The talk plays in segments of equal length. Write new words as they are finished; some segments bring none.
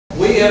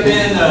We have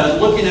been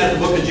looking at the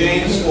book of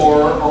James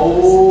for,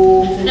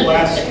 the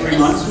last 3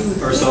 months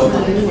or so.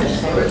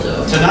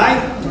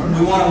 Tonight,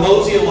 we want to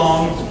mosey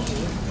along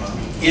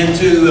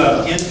into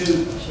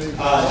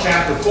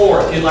chapter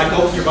 4. If you'd like to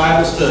open your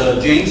Bibles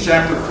to James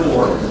chapter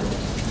 4.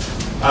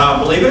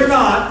 Believe it or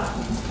not,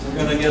 we're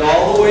going to get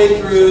all the way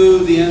through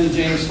the end of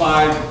James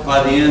 5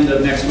 by the end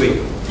of next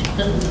week.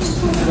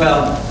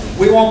 Well,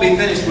 we won't be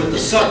finished with the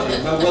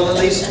subject, but we'll at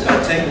least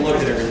take a look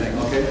at everything,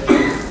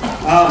 okay?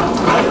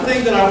 Another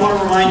thing that I want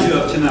to remind you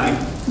of tonight,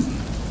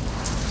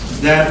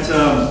 that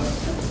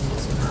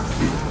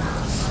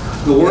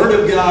the Word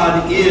of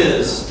God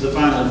is the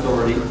final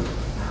authority.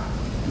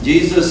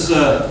 Jesus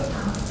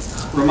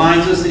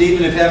reminds us that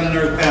even if heaven and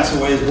earth pass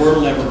away, His Word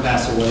will never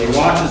pass away. He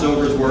watches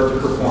over His Word to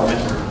perform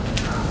it.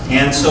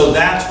 And so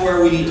that's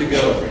where we need to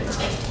go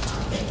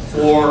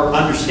for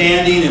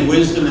understanding and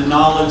wisdom and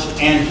knowledge,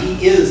 and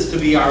He is to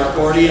be our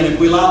authority. And if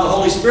we allow the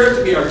Holy Spirit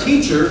to be our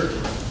teacher,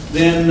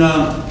 then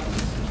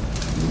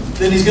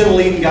He's going to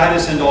lead and guide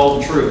us into all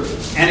the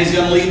truth. And He's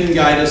going to lead and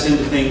guide us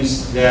into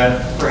things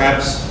that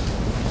perhaps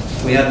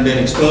we haven't been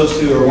exposed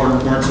to or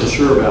weren't so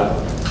sure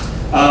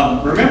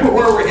about. Remember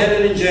where we're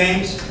headed in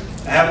James?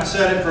 I haven't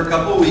said it for a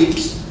couple of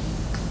weeks.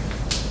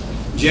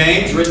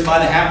 James, written by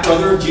the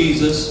half-brother of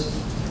Jesus,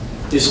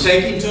 is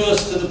taking to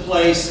us to the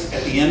place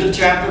at the end of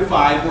chapter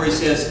 5 where he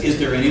says, "Is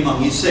there any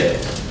among you sick?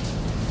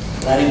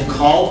 Let him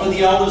call for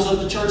the elders of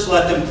the church.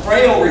 Let them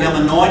pray over him,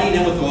 anointing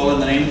him with oil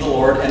in the name of the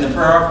Lord. And the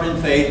prayer offered in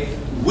faith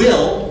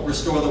will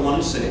restore the one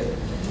who's sick.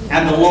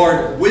 And the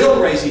Lord will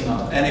raise him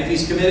up. And if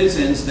he's committed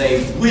sins,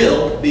 they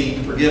will be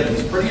forgiven."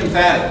 It's pretty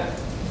emphatic.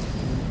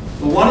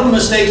 But one of the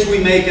mistakes we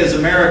make as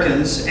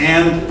Americans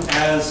and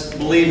as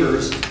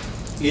believers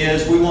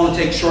is we want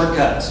to take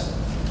shortcuts.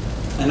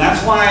 And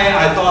that's why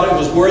I thought it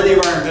was worthy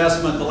of our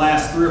investment the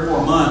last 3 or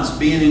 4 months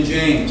being in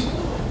James.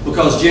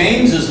 Because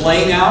James is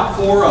laying out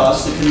for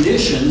us the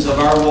conditions of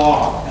our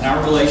walk and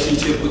our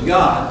relationship with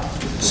God,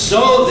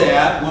 so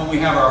that when we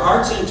have our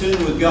hearts in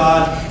tune with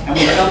God and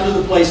we come to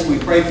the place we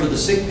pray for the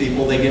sick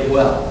people, they get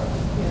well.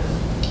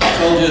 I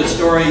told you a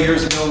story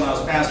years ago when I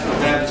was pastor of a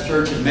Baptist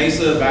church in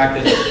Mesa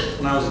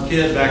when I was a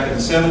kid back in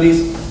the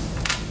 70s.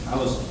 I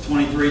was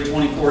 23,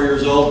 24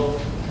 years old,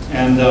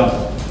 and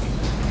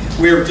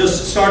we were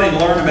just starting to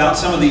learn about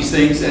some of these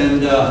things,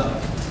 and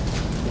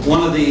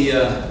one of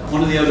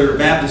the other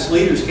Baptist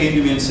leaders came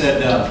to me and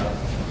said,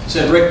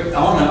 "Rick, I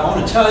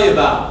want to tell you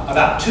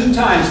about 2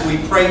 times we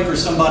prayed for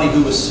somebody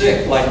who was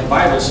sick, like the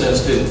Bible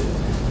says to.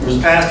 There was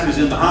a pastor who was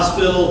in the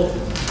hospital.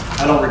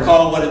 I don't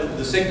recall what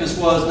the sickness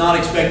was, not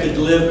expected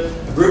to live.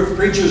 A group of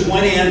preachers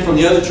went in from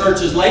the other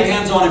churches, laid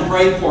hands on him,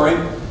 prayed for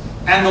him,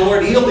 and the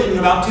Lord healed him. In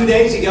about 2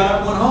 days, he got up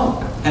and went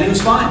home, and he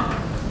was fine."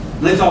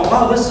 And they thought,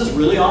 wow, this is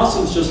really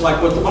awesome. It's just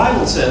like what the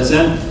Bible says.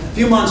 And a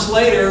few months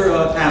later,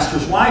 a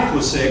pastor's wife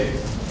was sick,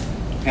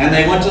 and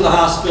they went to the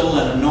hospital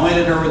and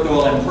anointed her with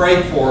oil and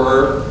prayed for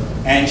her,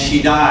 and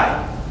she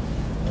died.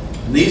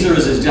 And these are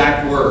his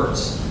exact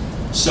words.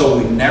 "So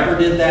we never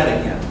did that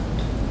again."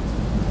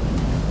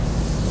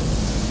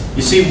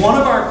 You see, one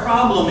of our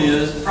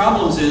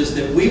problems is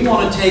that we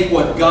want to take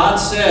what God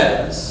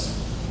says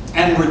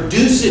and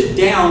reduce it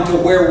down to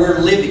where we're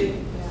living.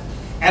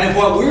 And if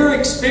what we're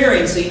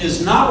experiencing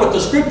is not what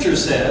the Scripture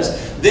says,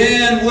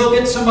 then we'll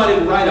get somebody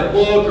to write a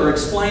book or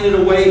explain it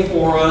away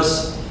for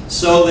us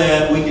so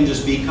that we can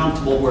just be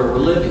comfortable where we're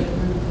living.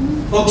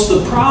 Folks,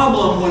 the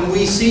problem when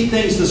we see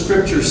things the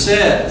Scripture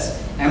says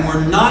and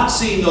we're not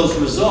seeing those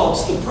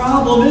results, the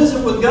problem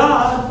isn't with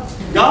God.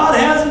 God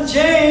hasn't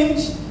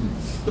changed.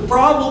 The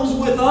problem's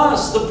with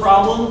us. The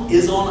problem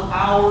is on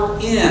our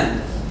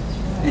end.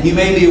 And you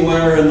may be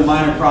aware in the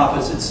Minor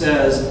Prophets it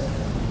says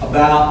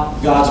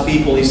about God's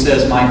people, He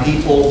says, "My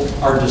people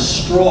are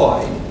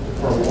destroyed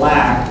for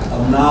lack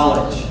of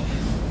knowledge."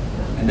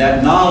 And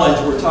that knowledge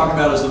we're talking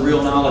about is the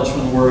real knowledge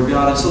from the Word of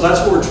God. And so that's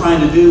what we're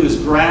trying to do, is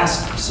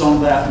grasp some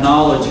of that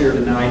knowledge here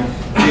tonight.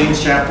 James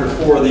chapter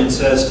 4 then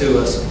says to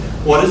us,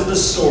 "What is the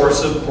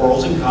source of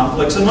quarrels and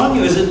conflicts among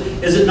you? Is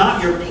it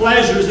not your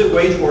pleasures that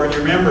wage war in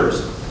your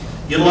members?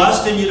 You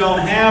lust and you don't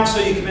have, so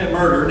you commit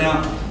murder."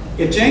 Now,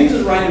 if James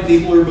is writing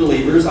people who are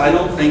believers, I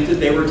don't think that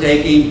they were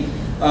taking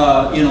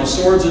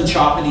swords and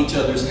chopping each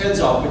other's heads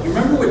off. But you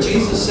remember what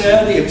Jesus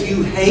said? If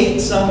you hate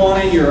someone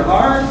in your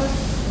heart,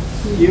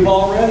 you've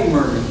already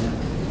murdered him.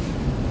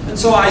 And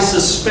so I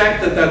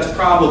suspect that that's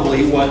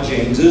probably what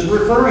James is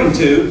referring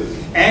to.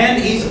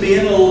 And he's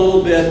being a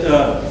little bit,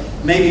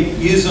 maybe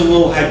using a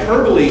little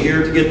hyperbole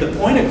here to get the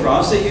point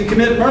across that you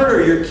commit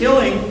murder. You're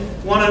killing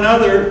one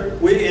another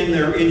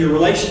in your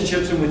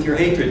relationships and with your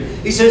hatred.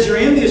 He says you're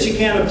envious, you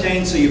can't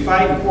obtain, so you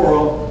fight and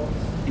quarrel,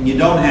 and you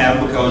don't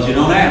have because you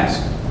don't ask.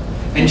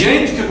 And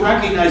James could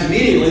recognize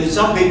immediately that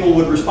some people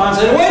would respond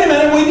and say, "Wait a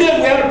minute, we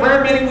did. We had a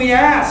prayer meeting, we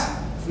asked.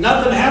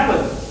 Nothing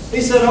happened." He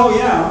said, "Oh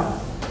yeah,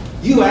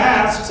 you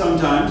ask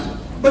sometimes,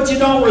 but you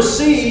don't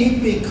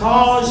receive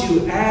because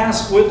you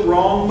ask with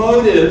wrong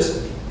motives,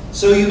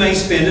 so you may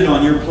spend it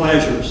on your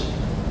pleasures."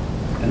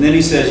 And then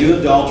he says, "You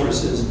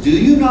adulteresses, do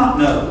you not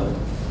know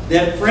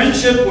that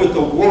friendship with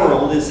the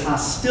world is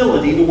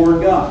hostility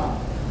toward God.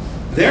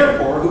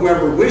 Therefore,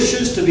 whoever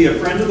wishes to be a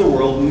friend of the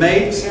world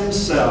makes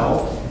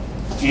himself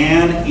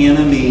an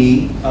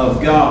enemy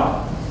of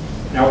God.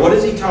 Now, what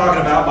is he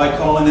talking about by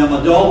calling them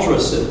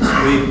adulteresses?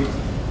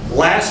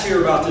 Last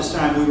year about this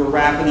time we were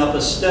wrapping up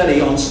a study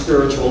on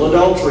spiritual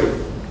adultery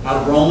out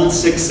of Romans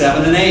 6,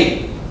 7, and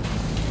 8.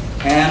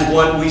 And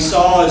what we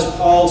saw is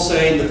Paul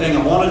saying, the thing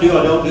I want to do,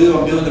 I don't do.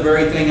 I'm doing the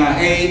very thing I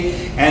hate.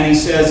 And he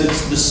says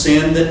it's the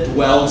sin that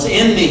dwells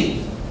in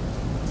me.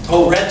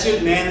 Oh,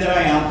 wretched man that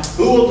I am,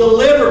 who will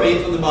deliver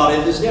me from the body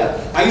of this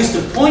death? I used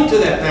to point to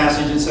that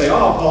passage and say,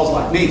 oh, Paul's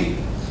like me.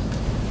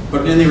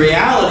 But in the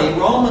reality,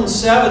 Romans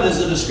 7 is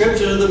a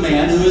description of the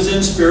man who is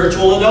in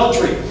spiritual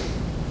adultery.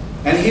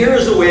 And here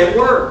is the way it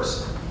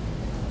works.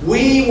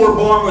 We were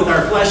born with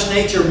our flesh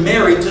nature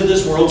married to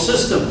this world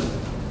system.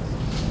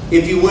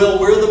 If you will,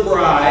 we're the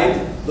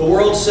bride, the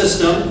world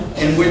system,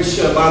 in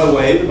which, by the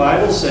way, the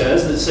Bible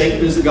says that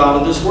Satan is the god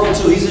of this world,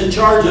 so he's in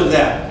charge of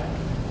that.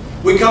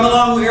 We come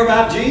along, we hear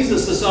about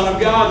Jesus, the Son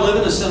of God,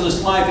 living a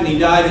sinless life, and he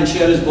died and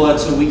shed his blood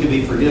so we could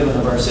be forgiven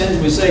of our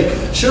sins. We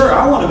say, sure,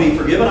 I want to be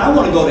forgiven, I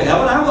want to go to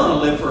heaven, I want to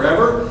live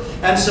forever.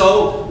 And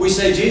so we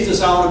say,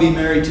 Jesus, I want to be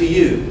married to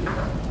you.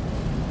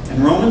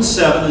 And Romans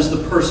 7 is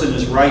the person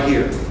is right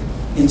here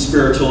in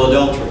spiritual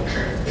adultery.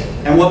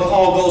 And what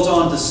Paul goes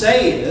on to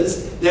say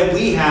is that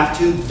we have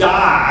to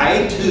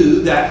die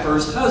to that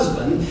first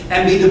husband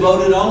and be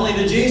devoted only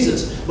to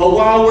Jesus. But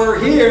while we're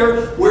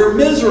here, we're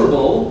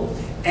miserable,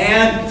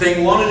 and thing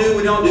we want to do,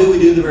 we don't do, we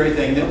do the very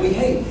thing that we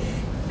hate.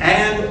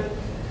 And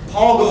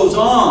Paul goes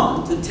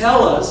on to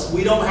tell us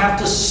we don't have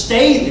to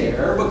stay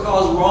there,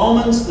 because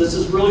Romans, this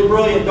is really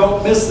brilliant,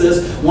 don't miss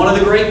this, one of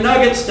the great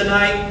nuggets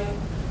tonight,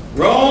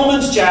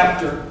 Romans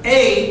chapter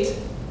 8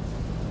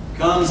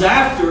 comes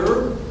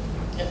after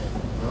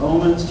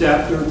Romans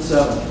chapter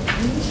 7.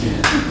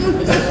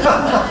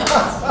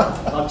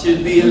 Thought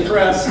you'd be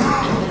impressed.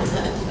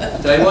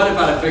 Tell you what, if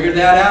I'd have figured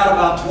that out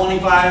about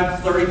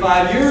 25,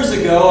 35 years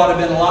ago, I'd have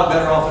been a lot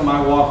better off in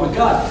my walk with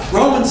God.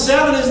 Romans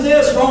 7 is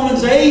this.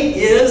 Romans 8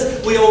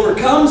 is we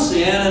overcome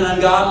sin and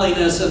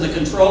ungodliness and the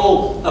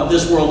control of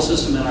this world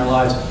system in our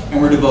lives,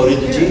 and we're devoted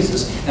to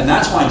Jesus. And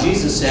that's why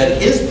Jesus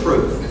said his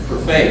proof for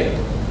faith.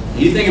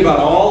 You think about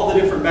all the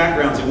different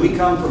backgrounds, and we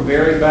come from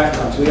varied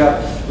backgrounds. We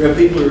have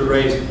people who are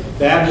raised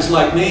Baptist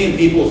like me, and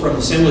people from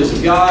Assemblies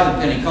of God,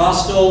 and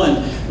Pentecostal,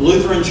 and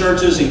Lutheran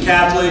churches, and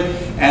Catholic,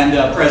 and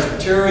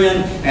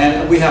Presbyterian,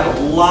 and we have a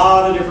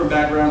lot of different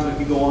backgrounds. We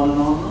could go on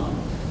and on and on.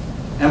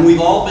 And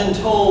we've all been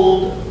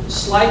told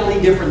slightly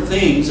different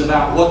things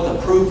about what the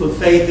proof of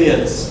faith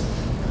is.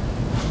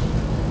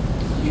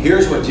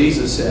 Here's what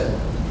Jesus said.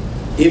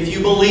 If you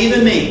believe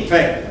in me,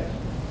 faith,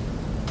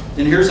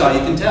 then here's how you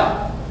can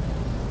tell.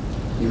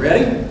 You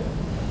ready?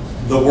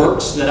 The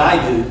works that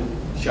I do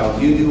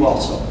shall you do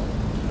also.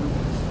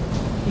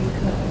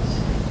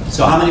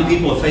 So how many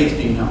people of faith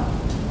do you know?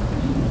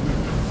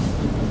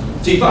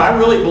 See, if I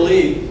really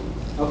believe,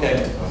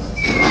 okay.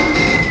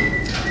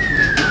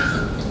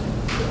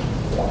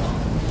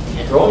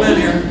 Throw them in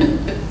here.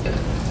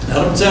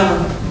 Let them simmer.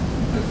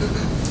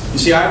 You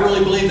see, I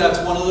really believe that's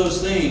one of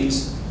those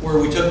things where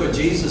we took what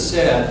Jesus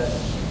said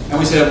and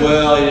we said,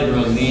 well, he didn't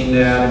really mean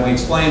that. And we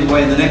explained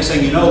away. And the next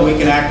thing you know, we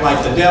can act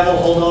like the devil,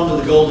 hold on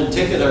to the golden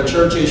ticket our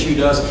church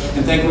issued us,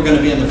 and think we're going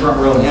to be in the front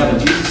row in heaven.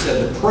 Jesus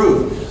said the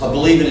proof of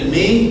believing in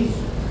me,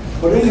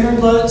 put it in here and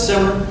let it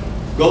simmer.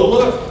 Go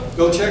look.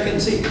 Go check and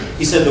see.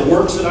 He said, the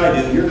works that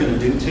I do, you're going to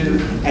do too.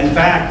 In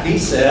fact, he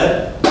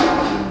said,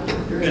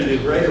 you're going to do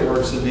greater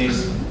works than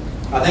these.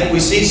 I think we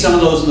see some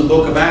of those in the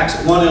book of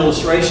Acts. One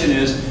illustration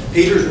is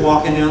Peter's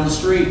walking down the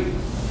street.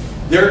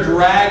 They're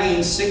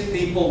dragging sick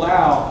people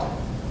out.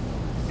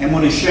 And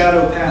when a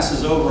shadow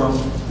passes over them,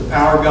 the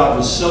power of God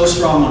was so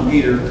strong on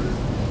Peter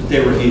that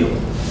they were healed.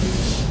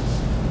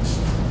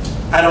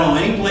 I don't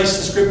know any place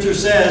the Scripture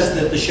says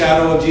that the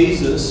shadow of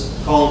Jesus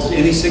calls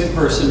any sick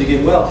person to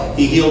get well.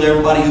 He healed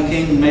everybody who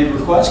came and made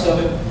request of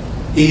him.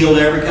 He healed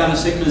every kind of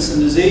sickness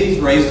and disease,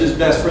 raised his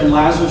best friend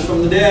Lazarus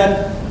from the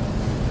dead.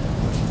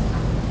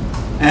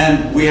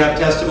 And we have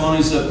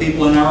testimonies of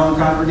people in our own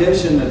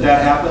congregation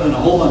that happened, and a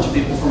whole bunch of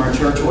people from our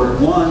church were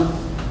at one,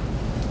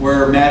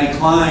 where Maddie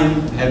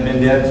Klein had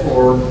been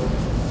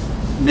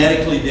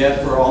medically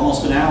dead for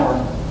almost an hour.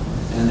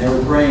 And they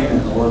were praying,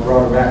 and the Lord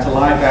brought her back to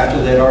life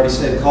after they'd already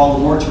said, call the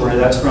mortuary.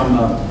 That's from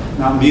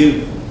Mount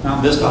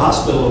Vista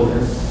Hospital over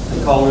there.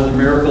 They called her the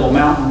Miracle of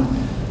Mountain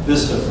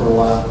Vista for a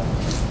while.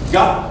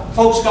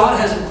 Folks, God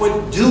hasn't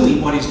quit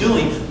doing what he's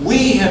doing.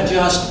 We have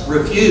just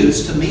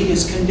refused to meet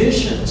his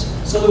conditions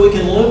so that we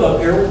can live up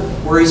here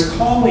where he's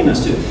calling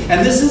us to.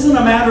 And this isn't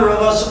a matter of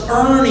us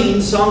earning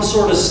some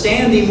sort of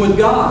standing with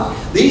God.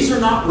 These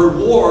are not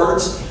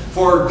rewards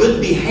for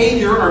good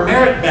behavior or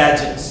merit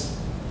badges.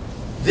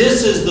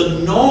 This is the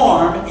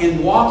norm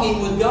in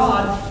walking with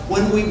God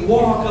when we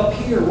walk up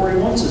here where he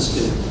wants us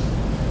to.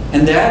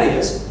 And that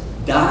is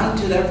dying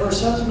to that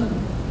first husband.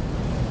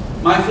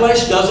 My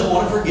flesh doesn't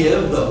want to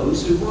forgive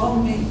those who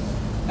wrong me.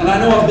 And I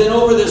know I've been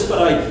over this,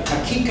 but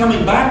I keep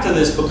coming back to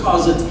this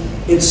because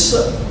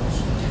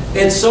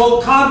It's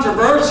so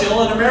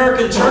controversial in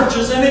American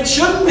churches, and it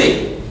shouldn't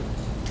be.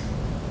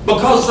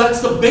 Because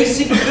that's the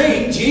basic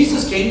thing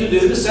Jesus came to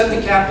do, to set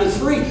the captives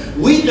free.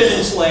 We've been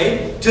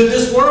enslaved to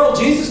this world.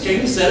 Jesus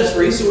came to set us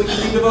free so we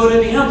can be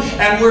devoted to Him.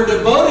 And we're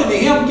devoted to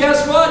Him.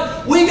 Guess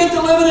what? We get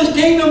to live in His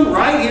kingdom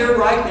right here,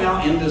 right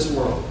now, in this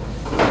world.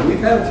 We've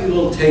had a few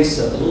little tastes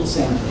of it, a little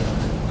sample.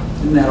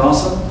 Isn't that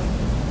awesome?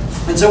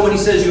 And so when He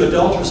says you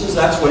adulteresses,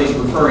 that's what He's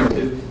referring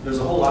to. There's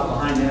a whole lot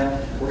behind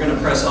that. We're going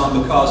to press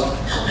on because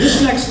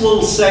this next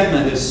little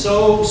segment is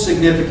so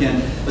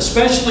significant,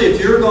 especially if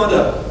you're going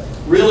to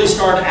really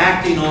start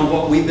acting on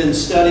what we've been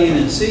studying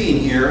and seeing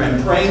here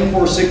and praying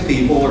for sick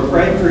people or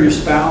praying for your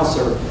spouse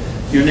or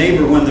your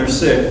neighbor when they're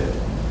sick.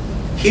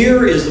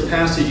 Here is the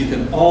passage you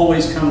can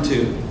always come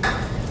to,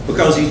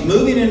 because he's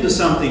moving into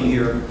something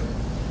here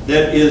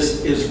that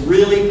is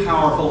really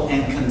powerful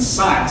and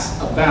concise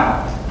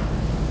about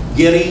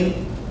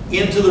getting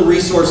into the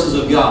resources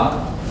of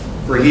God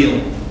for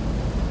healing.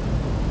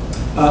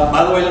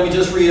 By the way, let me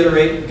just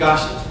reiterate,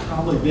 gosh, it's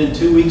probably been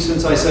 2 weeks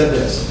since I said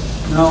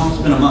this. No,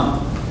 it's been a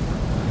month.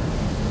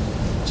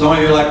 Some of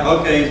you are like,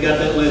 okay, he's got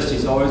that list.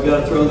 He's always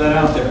got to throw that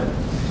out there.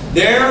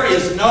 There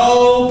is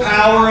no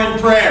power in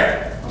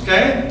prayer.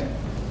 Okay?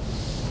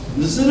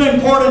 This is an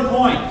important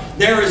point.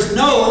 There is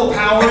no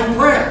power in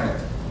prayer.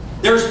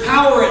 There's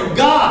power in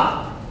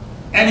God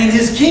and in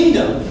His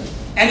kingdom.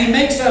 And He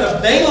makes that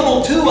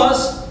available to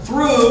us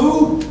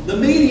through the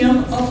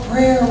medium of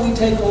prayer. We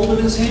take hold of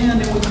His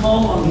hand and we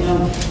call on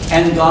Him,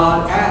 and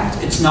God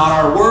acts. It's not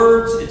our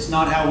words. It's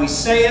not how we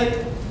say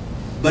it.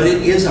 But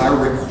it is our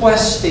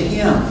request to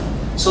Him.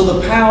 So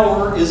the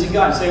power is in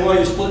God. You say, well,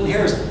 you're splitting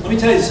hairs. Let me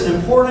tell you, it's an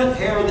important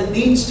hair that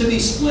needs to be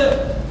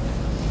split.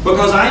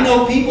 Because I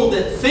know people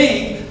that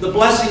think the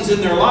blessings in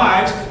their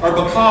lives are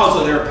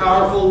because of their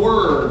powerful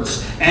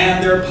words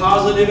and their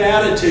positive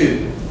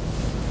attitude.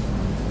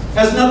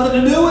 Has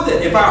nothing to do with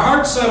it. If our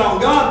heart's set on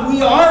God,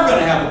 we are going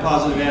to have a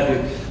positive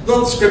attitude.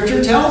 The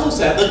Scripture tells us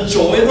that. The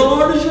joy of the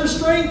Lord is your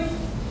strength.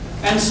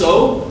 And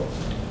so,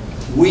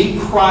 we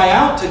cry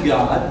out to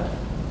God,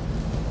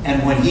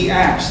 and when He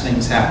acts,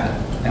 things happen.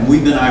 And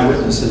we've been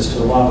eyewitnesses to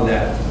a lot of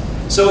that.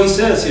 So he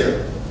says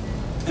here,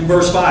 in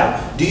verse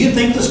 5, do you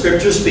think the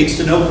Scripture speaks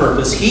to no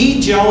purpose? He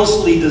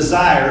jealously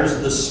desires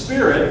the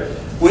Spirit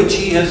which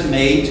He has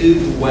made to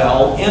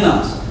dwell in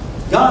us.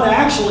 God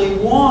actually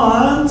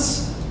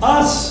wants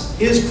us,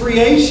 His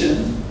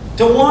creation,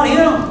 to want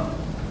Him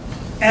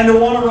and to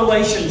want a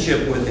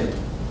relationship with Him.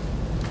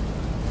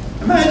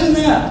 Imagine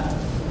that.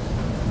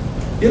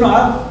 You know,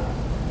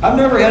 I've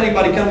never had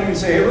anybody come to me and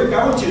say, hey, Rick,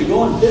 I want you to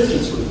go in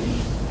business with me.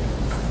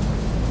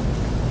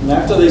 And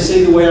after they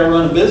see the way I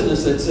run a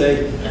business, they'd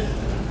say,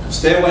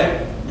 stay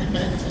away.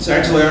 So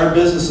actually, our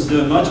business is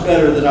doing much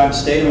better that I'm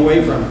staying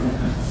away from it.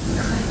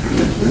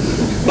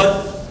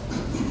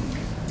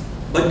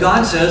 But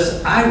God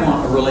says, I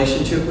want a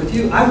relationship with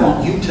you. I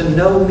want you to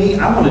know me.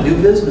 I want to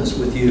do business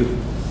with you.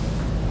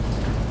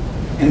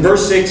 In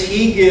verse 6,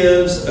 He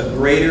gives a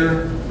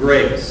greater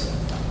grace.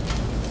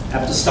 I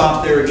have to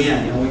stop there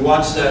again. You know, we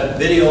watched that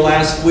video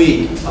last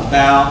week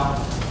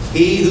about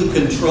He who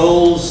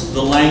controls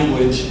the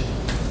language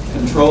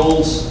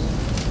controls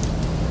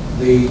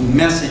the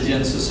message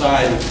in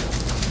society.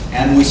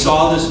 And we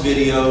saw this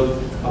video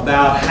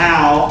about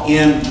how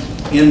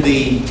in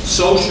the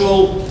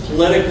social,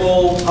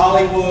 political,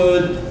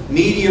 Hollywood,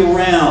 media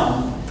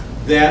realm,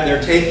 that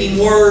they're taking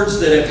words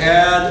that have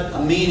had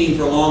a meaning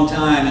for a long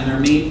time and they're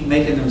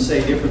making them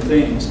say different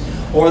things.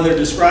 Or they're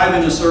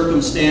describing a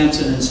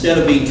circumstance and instead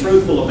of being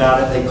truthful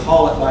about it, they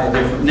call it by a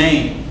different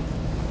name.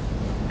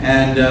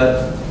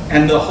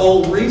 And the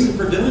whole reason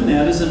for doing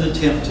that is an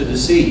attempt to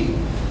deceive.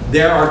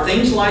 There are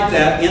things like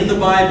that in the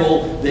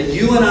Bible that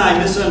you and I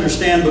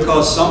misunderstand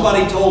because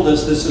somebody told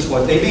us this is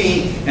what they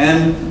mean,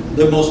 and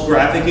the most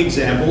graphic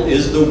example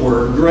is the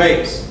word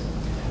grace.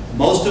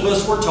 Most of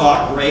us were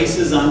taught grace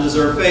is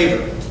undeserved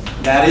favor.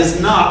 That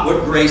is not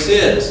what grace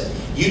is.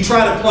 You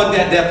try to plug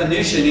that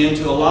definition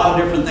into a lot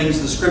of different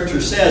things the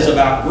Scripture says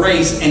about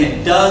grace, and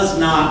it does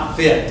not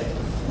fit.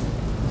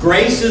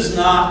 Grace is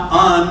not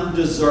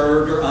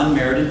undeserved or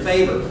unmerited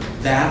favor.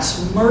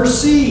 That's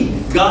mercy.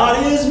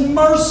 God is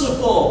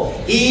merciful.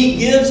 He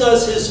gives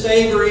us His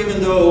favor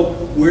even though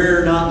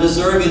we're not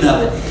deserving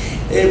of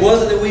it. It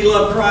wasn't that we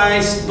loved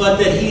Christ, but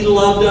that He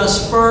loved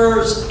us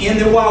first. And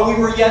that while we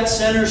were yet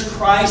sinners,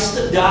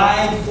 Christ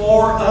died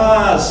for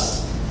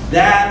us.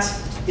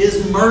 That's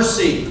His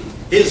mercy.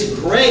 His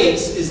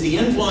grace is the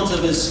influence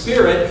of His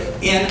Spirit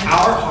in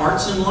our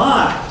hearts and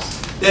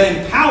lives that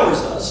empowers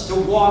us to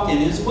walk in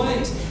His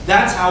ways.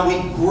 That's how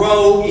we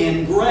grow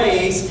in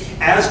grace,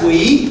 as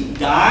we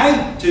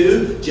die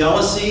to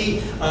jealousy,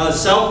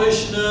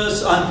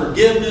 selfishness,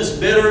 unforgiveness,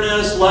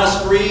 bitterness,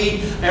 lust,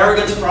 greed,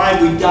 arrogance,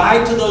 pride. We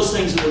die to those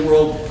things in the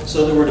world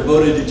so that we're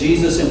devoted to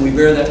Jesus and we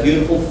bear that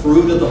beautiful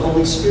fruit of the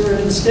Holy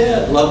Spirit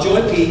instead. Love,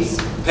 joy, peace,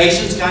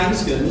 patience,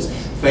 kindness, goodness,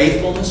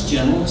 faithfulness,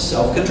 gentleness,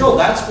 self-control.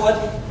 That's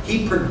what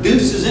He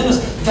produces in us.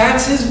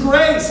 That's His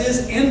grace,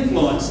 His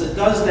influence that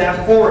does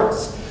that for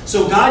us.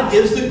 So God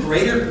gives the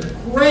greater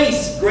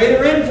grace,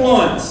 greater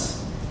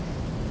influence.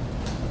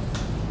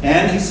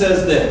 And he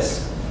says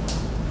this: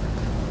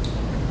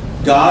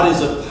 God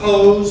is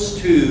opposed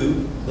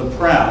to the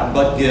proud,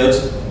 but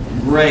gives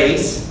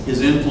grace,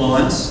 his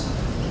influence,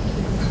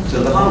 to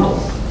the humble.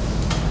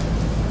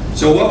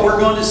 So what we're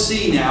going to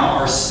see now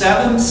are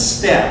 7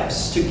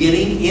 steps to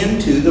getting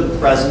into the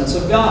presence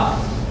of God.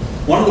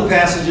 One of the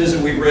passages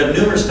that we've read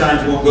numerous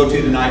times, we won't go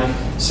to tonight,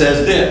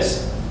 says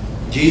this.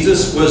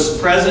 Jesus was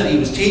present, he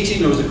was teaching,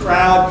 there was a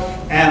crowd,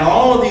 and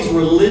all of these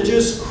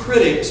religious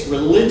critics,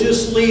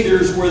 religious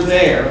leaders were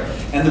there.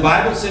 And the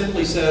Bible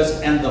simply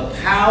says, and the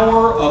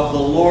power of the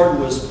Lord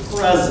was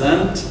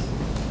present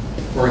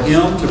for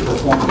him to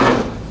perform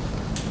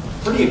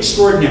miracles. Pretty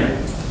extraordinary.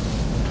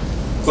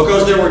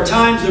 Because there were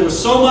times there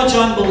was so much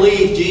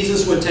unbelief,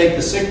 Jesus would take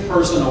the sick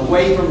person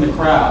away from the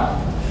crowd.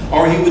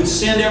 Or he would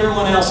send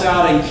everyone else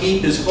out and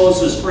keep his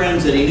closest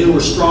friends that he knew were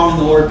strong in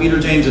the Lord, Peter,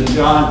 James, and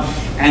John,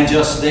 and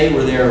just they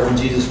were there when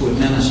Jesus would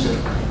minister.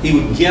 He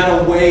would get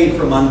away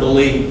from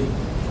unbelief.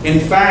 In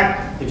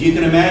fact, if you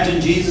can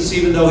imagine Jesus,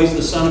 even though he's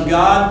the Son of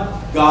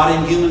God,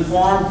 God in human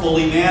form,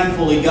 fully man,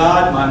 fully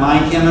God, my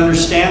mind can't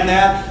understand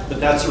that, but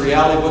that's the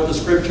reality of what the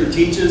Scripture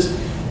teaches.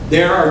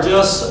 There are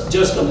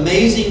just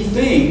amazing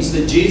things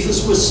that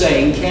Jesus was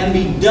saying can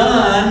be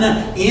done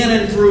in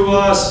and through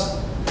us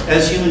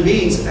as human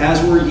beings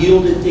as we're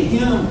yielded to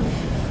him.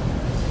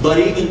 But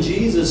even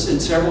Jesus, in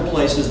several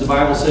places, the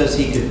Bible says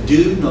he could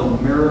do no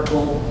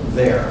miracle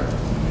there.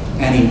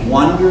 And he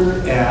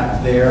wondered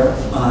at their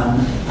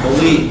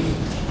unbelief.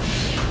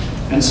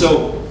 And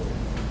so,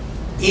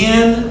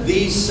 in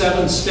these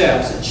 7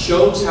 steps, it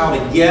shows how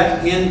to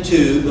get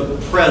into the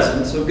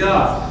presence of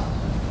God.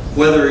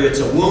 Whether it's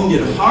a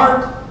wounded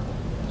heart,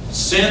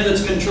 sin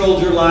that's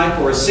controlled your life,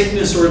 or a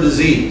sickness or a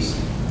disease.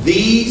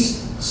 These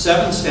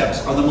 7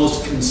 steps are the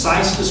most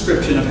concise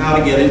description of how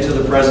to get into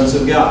the presence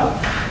of God.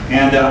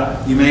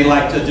 And you may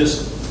like to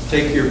just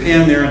take your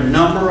pen there and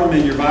number them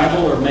in your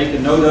Bible or make a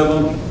note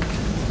of them.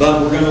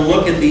 But we're going to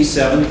look at these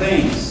 7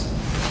 things.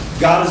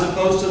 God is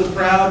opposed to the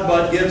proud,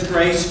 but gives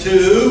grace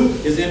to,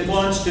 his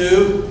influence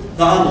to,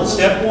 the humble.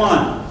 Step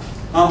 1,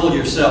 humble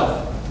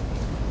yourself.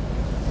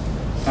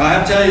 I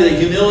have to tell you that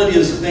humility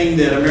is a thing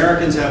that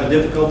Americans have a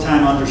difficult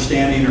time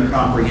understanding or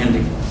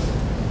comprehending.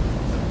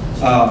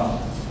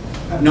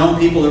 I've known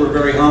people who are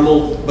very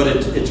humble, but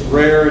it's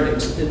rare and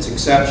it's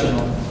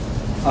exceptional.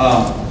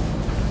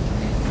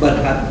 But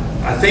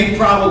I think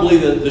probably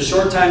the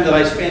short time that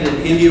I spent in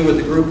India with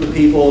a group of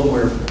people, and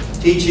we're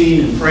teaching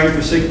and praying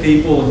for sick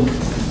people and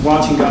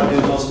watching God do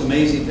the most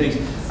amazing things,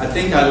 I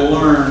think I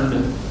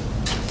learned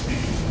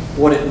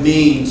what it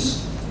means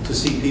to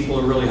see people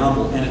who are really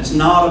humble. And it's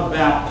not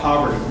about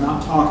poverty. We're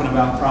not talking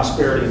about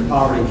prosperity and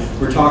poverty.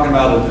 We're talking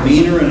about a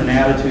demeanor and an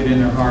attitude in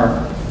their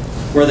heart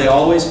where they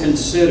always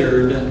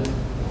considered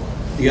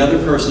the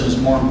other person is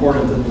more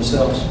important than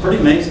themselves. Pretty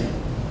amazing.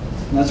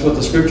 And that's what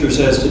the Scripture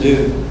says to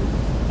do.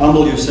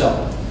 Humble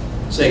yourself.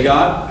 Say,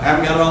 God, I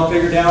haven't got it all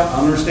figured out.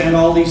 I understand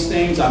all these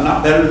things. I'm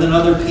not better than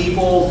other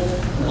people.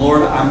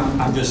 Lord,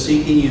 I'm just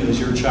seeking you as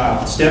your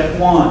child. Step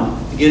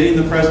 1, to get in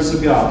the presence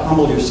of God.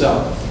 Humble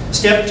yourself.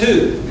 Step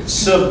 2,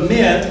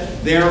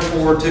 submit,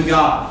 therefore, to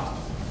God.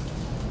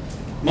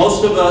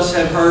 Most of us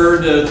have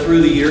heard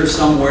through the years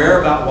somewhere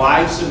about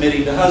wives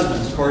submitting to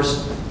husbands. Of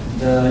course,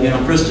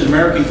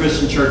 American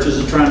Christian churches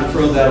are trying to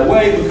throw that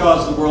away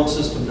because the world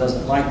system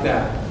doesn't like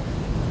that.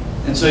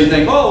 And so you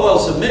think, oh, well,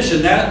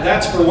 submission,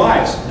 that's for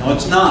wives. No,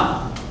 it's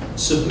not.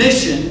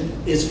 Submission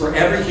is for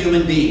every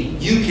human being.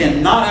 You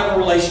cannot have a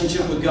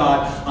relationship with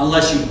God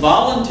unless you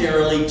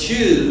voluntarily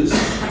choose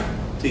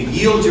to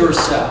yield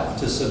yourself,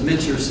 to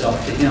submit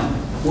yourself to him.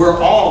 We're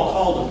all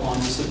called upon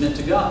to submit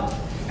to God.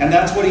 And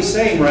that's what he's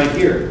saying right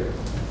here.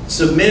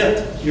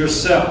 Submit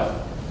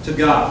yourself to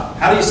God.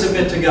 How do you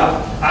submit to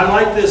God? I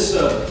like this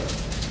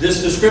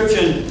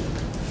description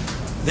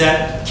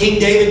that King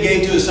David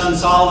gave to his son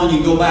Solomon.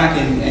 You go back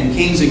in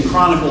Kings and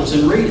Chronicles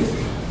and read it.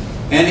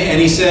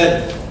 And he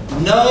said,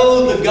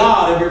 know the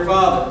God of your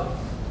father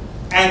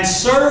and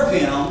serve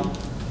him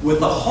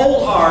with a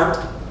whole heart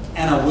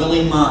and a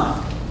willing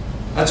mind.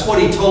 That's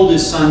what he told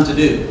his son to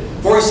do.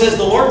 For he says,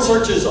 the Lord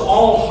searches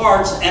all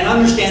hearts and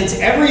understands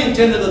every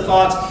intent of the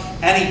thoughts.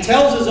 And he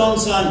tells his own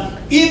son,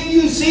 if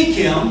you seek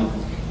him,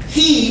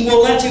 he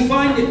will let you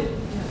find him.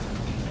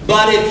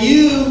 But if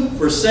you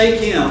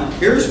forsake him,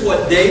 here's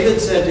what David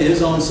said to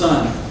his own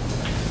son.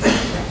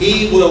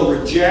 He will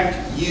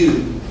reject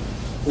you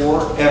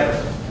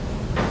forever.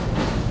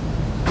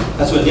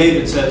 That's what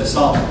David said to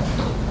Solomon.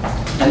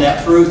 And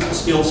that truth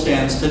still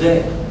stands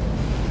today.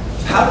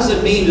 How does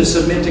it mean to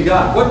submit to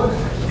God?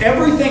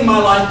 Everything in my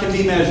life can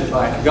be measured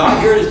by it. God,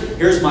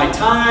 here's my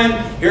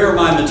time. Here are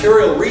my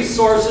material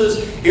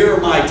resources. Here are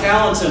my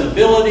talents and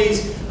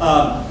abilities.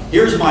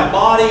 Here's my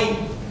body.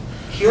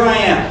 Here I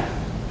am.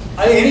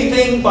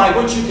 Anything by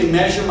which you can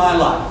measure my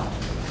life.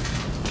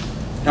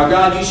 Now,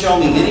 God, you show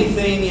me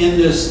anything in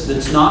this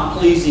that's not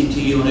pleasing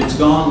to you, and it's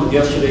gone with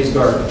yesterday's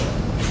garbage.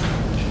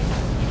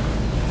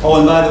 Oh,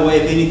 and by the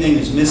way, if anything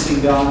is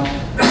missing, God,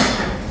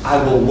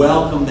 I will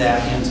welcome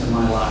that into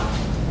my life.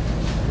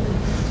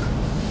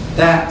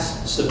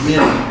 That's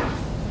submitting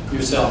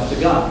yourself to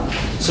God.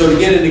 So to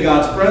get into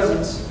God's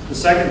presence, the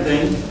second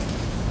thing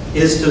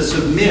is to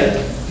submit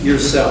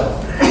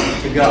yourself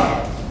to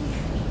God.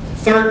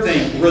 Third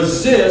thing,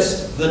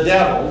 resist the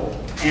devil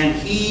and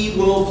he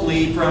will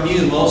flee from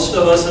you. Most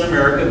of us in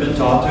America have been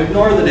taught to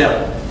ignore the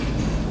devil.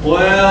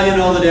 Well, you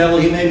know, the devil,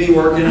 he may be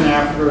working in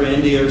Africa or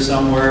India or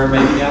somewhere,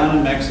 maybe down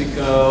in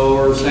Mexico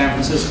or San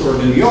Francisco or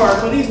New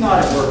York, but he's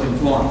not at work in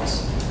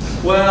Florence.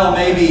 Well,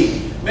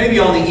 maybe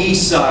on the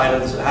east side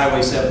of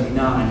Highway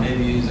 79,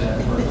 maybe he's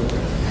at work.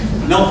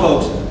 No,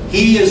 folks,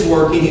 he is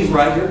working, he's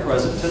right here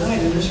present tonight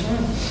in this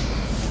room.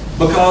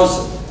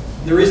 Because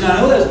the reason I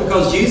know that is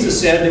because Jesus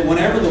said that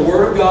whenever the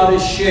Word of God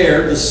is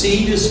shared, the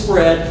seed is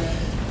spread,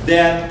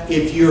 that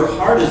if your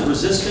heart is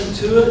resistant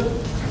to it,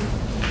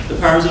 the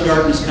powers of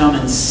darkness come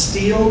and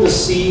steal the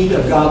seed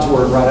of God's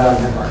Word right out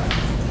of your heart.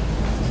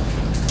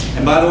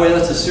 And by the way,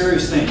 that's a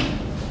serious thing.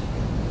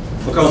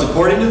 Because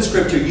according to the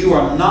Scripture, you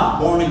are not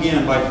born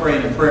again by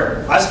praying and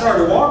prayer. I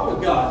started to walk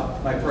with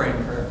God by praying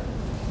and prayer.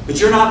 But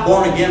you're not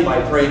born again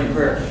by praying and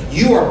prayer.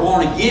 You are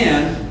born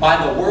again by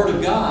the Word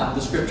of God,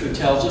 the Scripture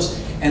tells us.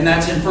 And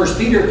that's in 1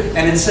 Peter.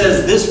 And it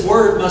says this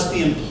Word must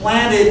be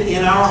implanted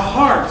in our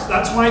hearts.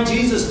 That's why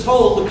Jesus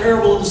told the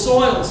parable of the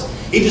soils.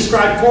 He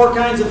described 4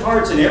 kinds of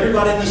hearts, and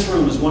everybody in this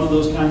room is one of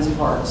those kinds of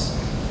hearts.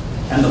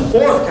 And the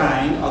 4th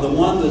kind are the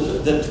one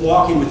that's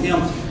walking with Him.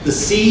 The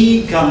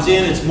seed comes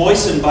in, it's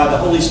moistened by the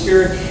Holy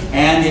Spirit,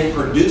 and it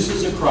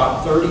produces a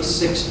crop 30,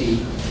 60,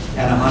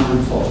 and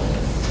 100-fold.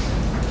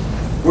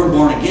 We're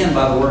born again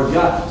by the Word of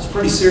God. It's a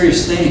pretty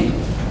serious thing.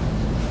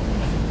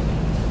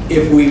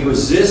 If we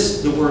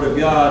resist the Word of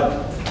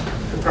God,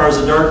 the powers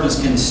of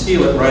darkness can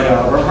steal it right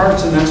out of our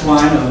hearts, and that's why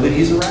I know that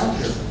He's around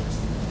here.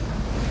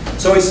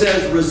 So he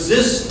says,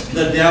 resist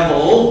the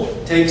devil.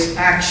 Takes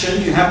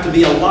action. You have to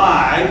be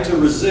alive to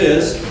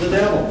resist the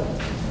devil.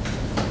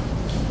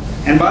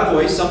 And by the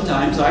way,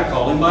 sometimes I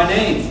call him by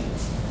name.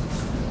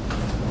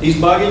 He's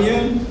bugging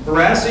you,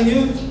 harassing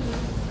you.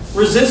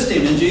 Resist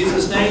him in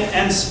Jesus' name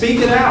and speak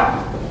it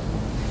out.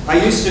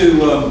 I used to,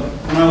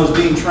 when I was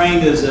being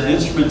trained as an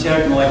instrument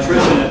tech and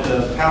electrician at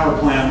the power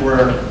plant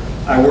where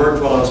I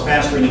worked while I was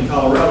pastoring in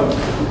Colorado,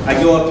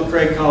 I'd go up to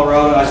Craig,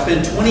 Colorado. I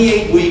spent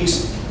 28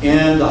 weeks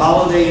in the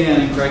Holiday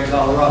Inn in Craig,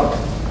 Colorado.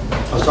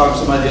 I was talking to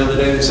somebody the other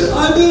day, they said,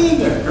 I've been in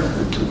there.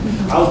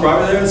 I was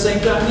probably there at the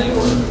same time they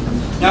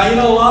were. Now, you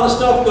know, a lot of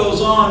stuff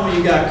goes on when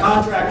you got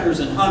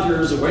contractors and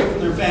hunters away from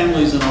their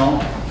families and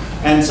all.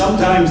 And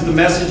sometimes the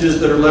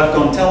messages that are left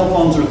on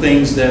telephones are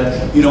things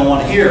that you don't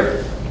want to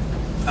hear.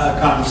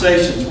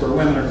 Conversations where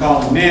women are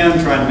calling men,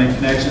 trying to make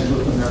connections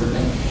with them and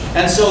everything.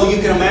 And so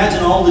you can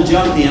imagine all the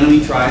junk the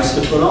enemy tries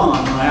to put on.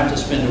 I have to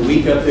spend a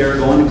week up there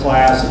going to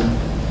class.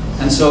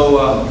 And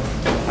so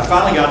I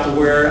finally got to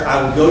where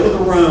I would go to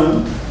the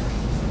room,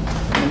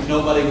 and if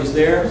nobody was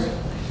there,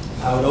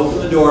 I would open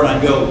the door and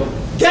I'd go,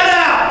 get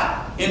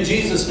out! In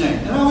Jesus' name.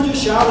 And I would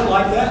just shout it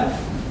like that.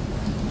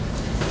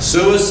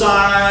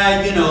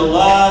 Suicide, you know,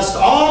 lust,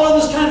 all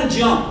of this kind of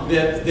junk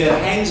that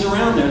hangs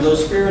around there.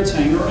 Those spirits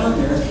hang around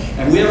there.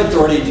 And we have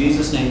authority in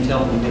Jesus' name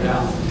telling them to get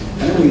out.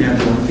 And then we can have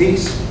to learn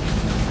peace.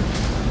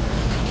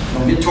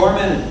 Don't get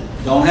tormented.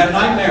 Don't have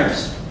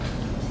nightmares.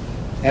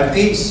 Have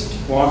peace.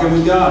 Walking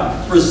with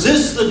God.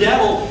 Resist the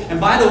devil.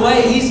 And by the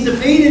way, he's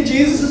defeated.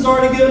 Jesus has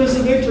already given us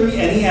the victory.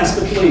 And he has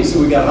to flee.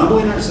 So we've got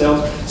humbling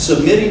ourselves,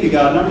 submitting to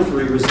God. Number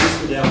 3,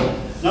 resist the devil.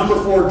 Number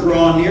 4,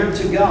 draw near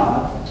to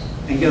God.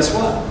 And guess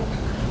what?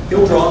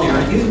 He'll draw near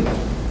to you.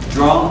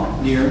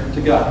 Draw near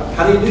to God.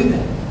 How do you do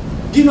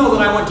that? Do you know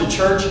that I went to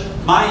church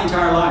my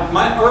entire life?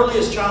 My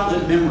earliest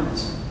childhood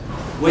memories.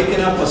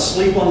 Waking up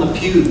asleep on the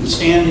pew,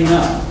 standing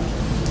up.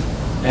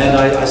 And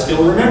I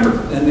still remember.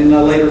 And then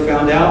I later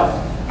found out.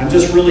 I'm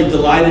just really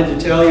delighted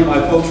to tell you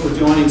my folks were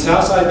joining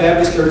Southside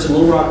Baptist Church in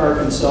Little Rock,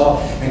 Arkansas.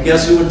 And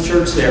guess who went to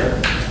church there?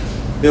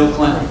 Bill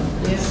Clinton.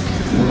 Yes.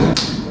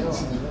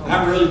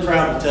 I'm really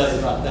proud to tell you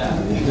about that.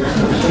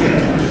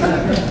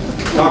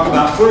 Talk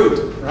about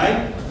fruit,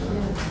 right?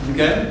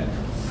 Okay?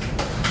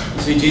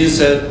 You see, Jesus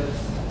said,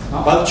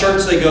 not by the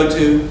church they go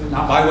to,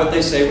 not by what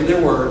they say with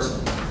their words,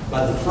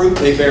 by the fruit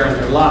they bear in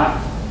their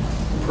life.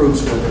 It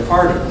proves where their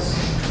heart is.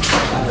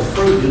 By the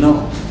fruit, you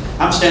know.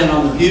 I'm standing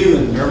on the pew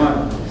and there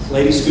my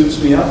lady scoops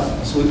me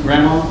up. Sweet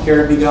grandma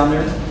carried me down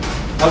there.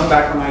 That was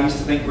back when I used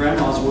to think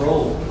grandmas were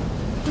old.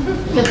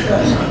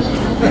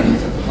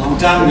 Long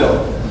time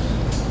ago.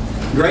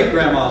 Great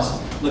grandmas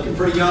looking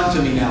pretty young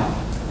to me now.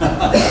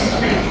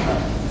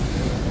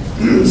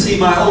 See,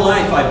 my whole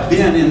life I've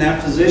been in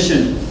that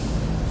position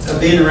of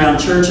being around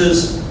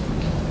churches.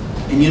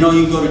 And you know,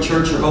 you go to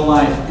church your whole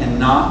life and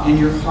not in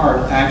your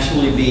heart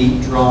actually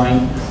be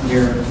drawing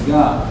near to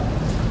God.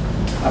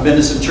 I've been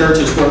to some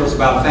churches where it was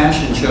about a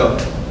fashion show.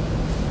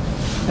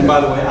 And by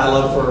the way, I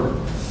love for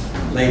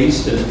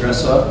ladies to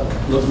dress up,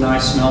 look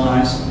nice, smell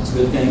nice. It's a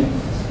good thing.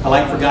 I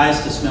like for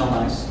guys to smell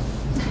nice.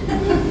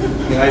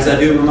 Guys, I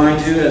do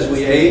remind you, as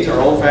we age, our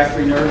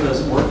olfactory nerve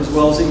doesn't work as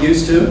well as it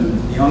used to.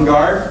 The young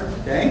guard,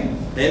 okay?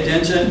 Pay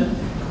attention.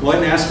 Go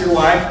ahead and ask your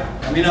wife.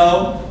 Let me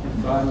know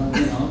if I'm,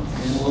 being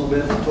a little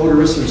bit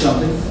odorous or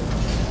something.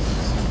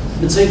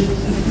 But see,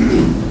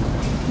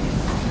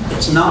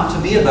 it's not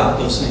to be about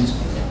those things.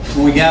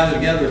 When we gather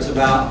together, it's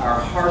about our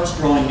hearts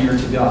drawing near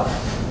to God.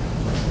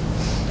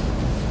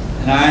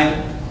 And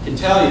I can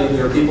tell you,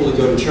 there are people that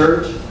go to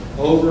church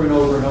over and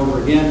over and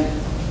over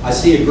again. I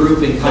see a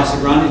group in Casa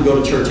Grande who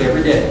go to church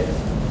every day.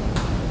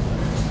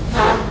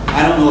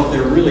 I don't know if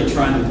they're really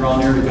trying to draw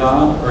near to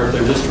God, or if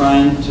they're just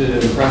trying to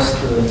impress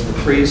the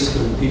priest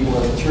or the people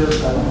at the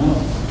church. I don't know.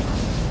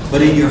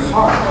 But in your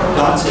heart,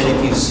 God said,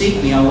 if you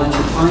seek me, I'll let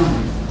you find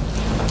me.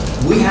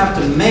 We have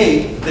to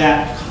make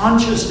that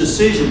conscious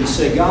decision to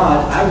say,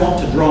 God, I want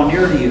to draw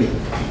near to you.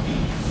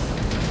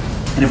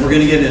 And if we're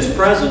going to get in His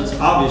presence,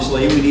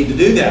 obviously, we need to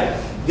do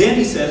that. Then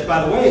He says,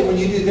 by the way, when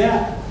you do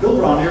that, He'll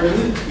draw near to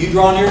you. You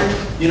draw near,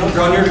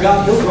 draw near to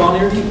God, He'll draw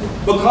near to you.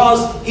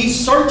 Because He's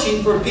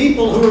searching for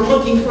people who are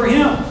looking for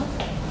Him.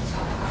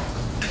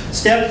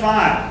 Step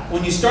 5.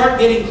 When you start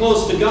getting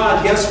close to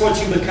God, guess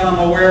what you become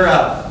aware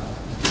of?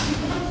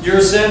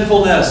 Your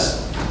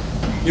sinfulness,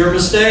 your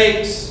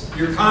mistakes,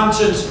 your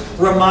conscience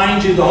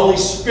reminds you, the Holy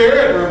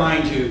Spirit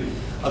reminds you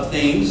of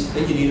things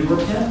that you need to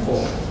repent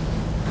for.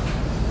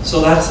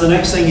 So that's the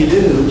next thing you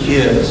do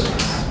is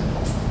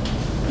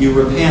you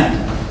repent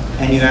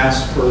and you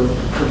ask for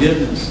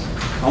forgiveness.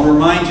 I'll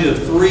remind you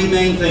of 3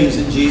 main things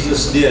that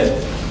Jesus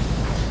did.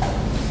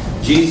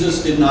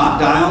 Jesus did not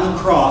die on the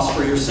cross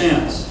for your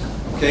sins.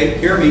 Okay,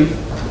 hear me.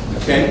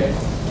 Okay?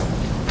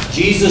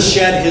 Jesus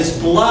shed His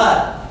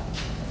blood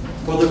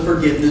for the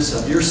forgiveness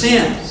of your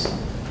sins.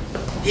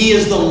 He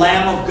is the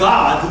Lamb of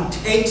God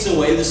who takes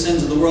away the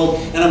sins of the world.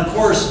 And of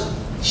course,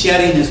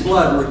 shedding His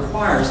blood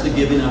requires the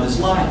giving of His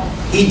life.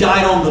 He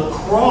died on the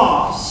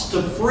cross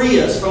to free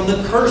us from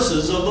the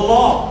curses of the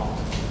law.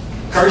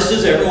 Cursed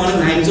is everyone who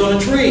hangs on a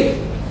tree.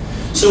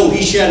 So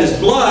He shed His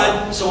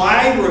blood, so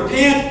I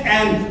repent,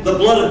 and the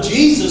blood of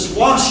Jesus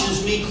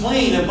washes me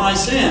clean of my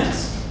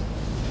sins.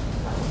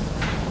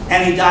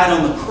 And He died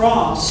on the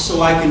cross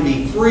so I can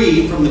be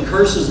free from the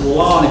curses of the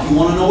law. And if you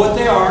want to know what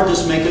they are,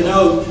 just make a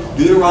note.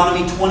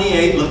 Deuteronomy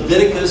 28,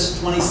 Leviticus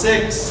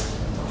 26.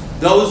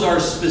 Those are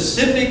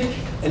specific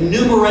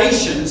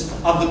enumerations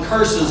of the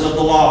curses of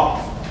the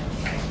law.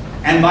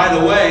 And by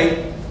the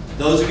way,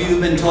 those of you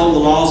who have been told the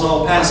law's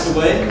all passed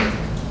away,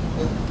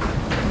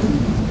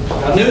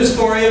 got news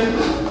for you.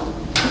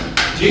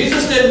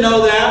 Jesus didn't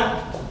know that.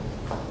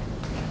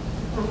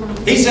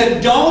 He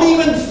said, don't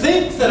even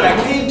think that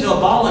I came to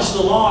abolish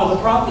the law of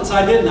the prophets.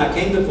 I didn't. I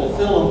came to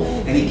fulfill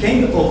them, and He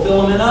came to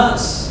fulfill them in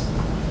us.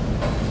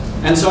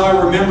 And so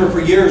I remember for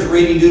years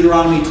reading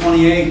Deuteronomy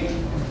 28,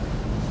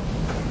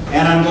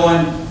 and I'm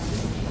going,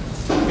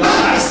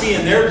 God, I see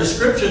in their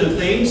description of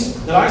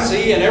things that I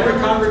see in every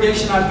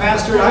congregation I've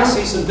pastored, I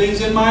see some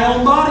things in my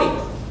own body.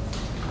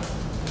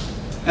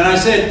 And I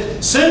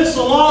said, since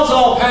the law's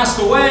all passed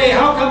away,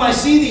 how come I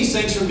see these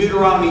things from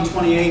Deuteronomy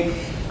 28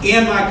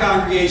 in my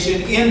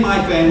congregation, in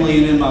my family,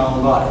 and in my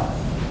own body?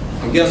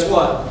 And guess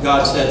what?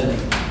 God said to me,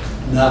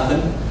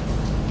 nothing.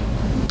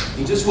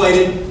 He just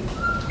waited.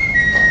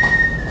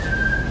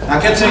 I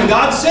kept saying,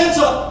 God said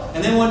so.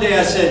 And then one day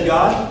I said,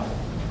 God,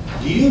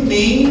 do you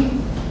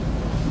mean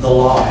the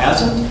law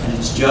hasn't, and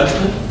its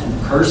judgment and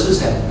the curses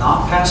have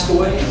not passed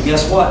away? And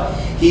guess what?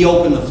 He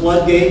opened the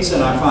floodgates,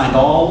 and I find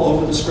all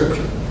over the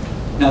Scripture.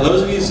 Now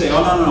those of you who say,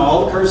 oh no,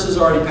 all the curses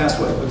already passed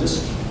away. But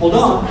just hold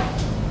on.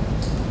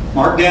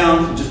 Mark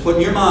down, just put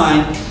in your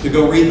mind to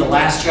go read the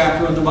last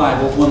chapter of the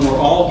Bible. When we're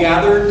all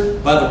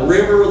gathered by the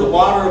river, the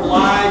water of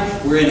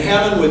life, we're in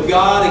heaven with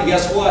God, and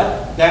guess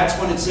what? That's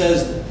when it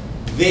says,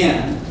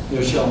 then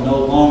there shall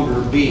no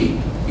longer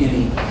be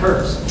any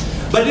curse.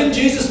 But didn't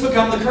Jesus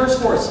become the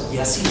curse for us?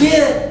 Yes, He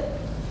did.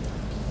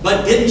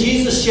 But didn't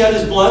Jesus shed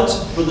His blood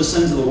for the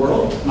sins of the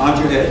world? Nod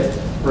your head.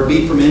 Or a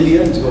beat from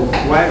India and go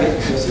wag it.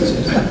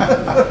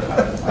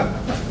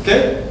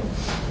 Okay?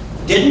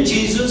 Didn't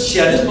Jesus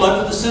shed His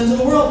blood for the sins of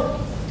the world?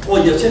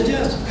 Well, yes, yes,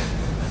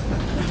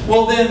 yes.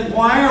 Well, then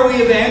why are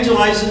we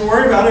evangelizing and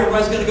worried about it?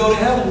 Everybody's going to go to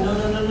heaven. No,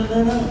 no, no, no,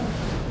 no, no.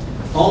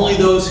 Only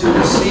those who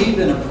receive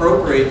and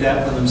appropriate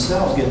that for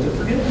themselves get the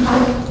forgiveness.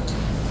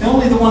 And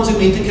only the ones who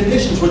meet the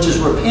conditions, which is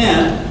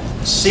repent,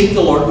 seek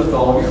the Lord with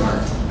all of your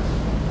heart.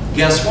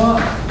 Guess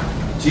what?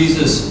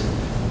 Jesus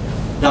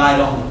died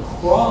on the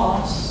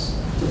cross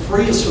to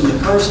free us from the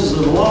curses of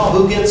the law.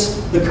 Who gets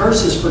the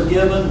curses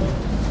forgiven?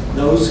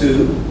 Those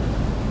who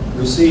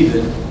receive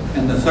it.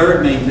 And the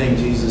third main thing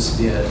Jesus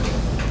did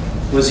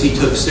was He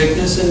took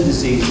sickness and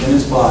disease in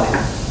His body.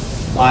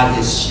 By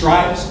His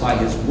stripes, by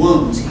His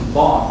wounds, He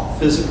bought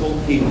physical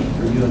healing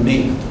for you and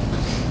me.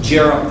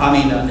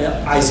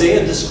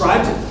 Isaiah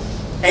described it.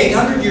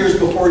 800 years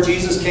before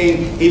Jesus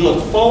came, he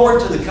looked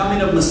forward to the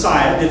coming of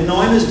Messiah, didn't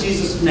know Him as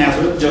Jesus of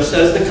Nazareth, just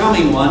as the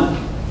coming one.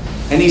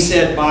 And He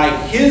said, by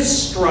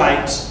His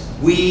stripes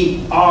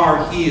we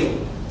are healed.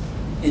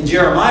 In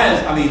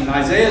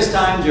Isaiah's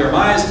time,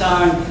 Jeremiah's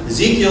time,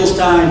 Ezekiel's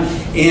time,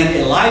 in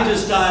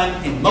Elijah's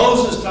time, in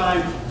Moses'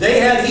 time, they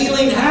had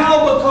healing.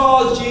 How?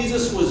 Because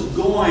Jesus was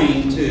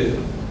going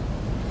to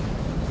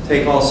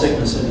take all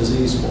sickness and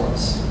disease for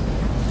us.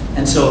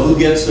 And so who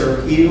gets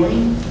their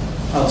healing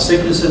of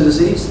sickness and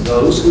disease?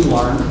 Those who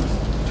learn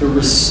to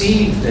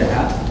receive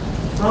that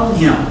from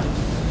Him.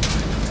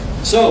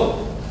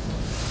 So,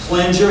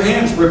 cleanse your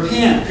hands,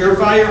 repent,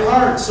 purify your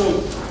heart.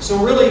 So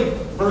really,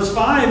 verse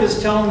 5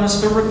 is telling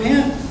us to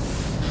repent.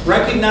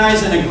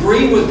 Recognize and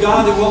agree with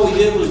God that what we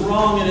did was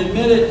wrong and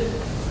admit it.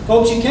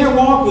 Folks, you can't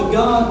walk with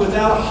God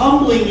without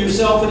humbling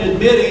yourself and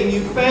admitting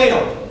you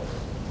failed.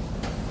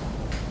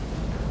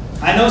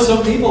 I know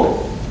some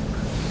people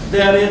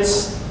that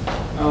it's,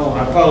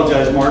 I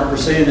apologize, Mark, for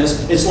saying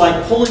this, it's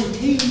like pulling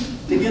teeth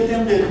to get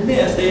them to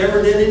admit they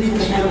ever did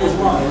anything that was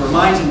wrong. It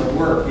reminds them of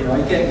work, you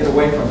can't get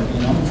away from it,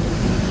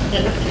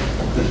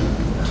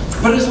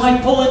 But it's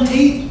like pulling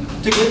teeth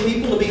to get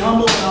people to be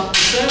humble enough to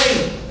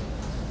say,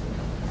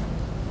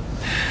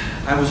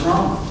 I was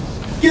wrong.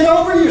 Get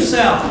over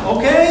yourself,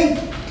 okay?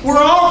 We're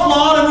all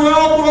flawed and we're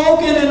all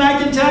broken, and I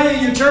can tell you,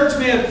 your church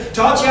may have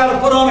taught you how to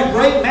put on a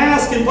great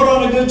mask and put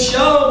on a good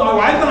show. My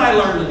wife and I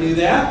learned to do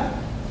that.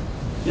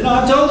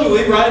 I told you,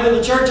 we ride to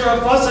the church, are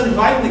fussing and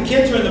fighting, the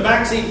kids are in the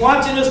back seat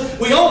watching us.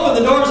 We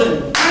open the doors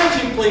and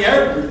magically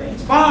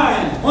everything's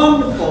fine,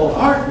 wonderful,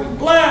 aren't we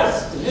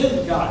blessed? And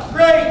isn't God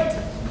great?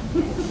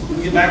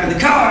 We get back in the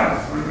car.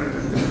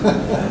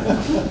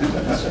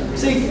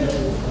 See,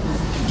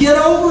 get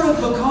over it,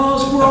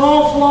 because we're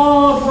all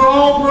flawed, we're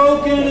all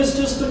broken. It's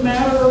just a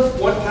matter of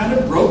what kind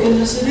of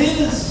brokenness it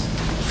is.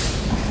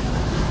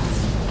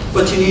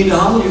 But you need to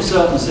humble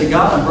yourself and say,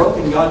 God, I'm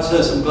broken. God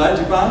says, I'm glad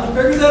you finally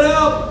figured that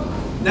out.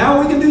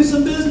 Now we can do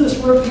some business.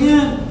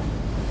 Repent.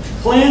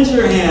 Cleanse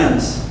your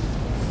hands.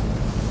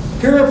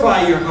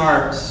 Purify your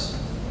hearts.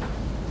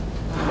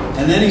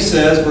 And then he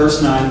says,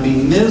 verse 9, be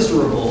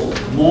miserable,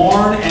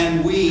 mourn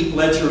and weep.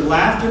 Let your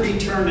laughter be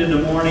turned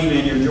into mourning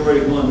and your joy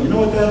to gloom. You know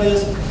what that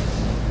is?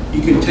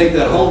 You can take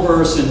that whole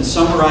verse and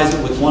summarize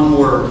it with one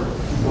word: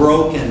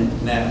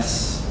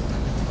 brokenness.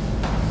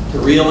 To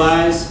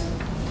realize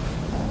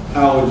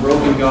how we've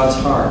broken God's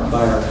heart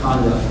by our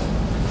conduct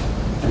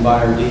and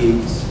by our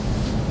deeds.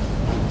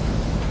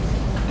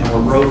 And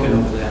we're broken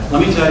over that.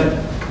 Let me tell you,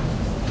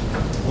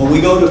 when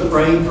we go to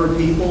praying for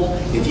people,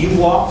 if you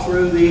walk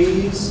through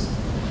these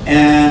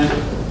and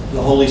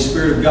the Holy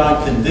Spirit of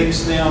God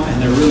convicts them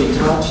and they're really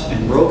touched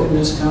and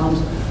brokenness comes,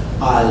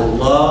 I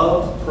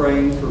love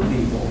praying for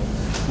people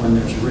when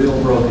there's real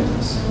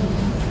brokenness.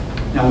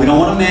 Now, we don't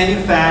want to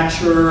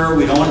manufacture.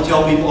 We don't want to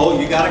tell people, oh,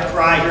 you got to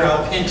cry here,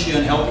 I'll pinch you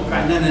and help you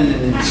cry. No.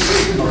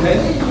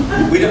 Okay?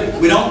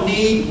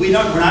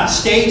 We're not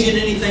staging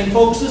anything.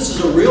 Folks, this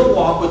is a real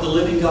walk with the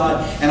living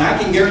God. And I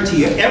can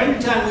guarantee you, every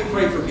time we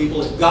pray for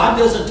people, if God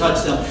doesn't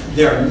touch them,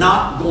 they're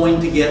not going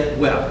to get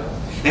well.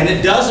 And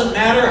it doesn't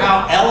matter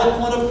how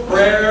eloquent a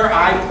prayer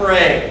I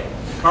pray,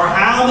 or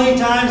how many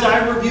times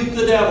I rebuke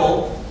the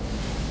devil.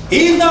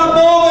 He's not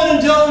moving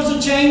until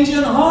there's a change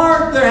in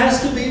heart. There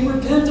has to be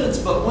repentance.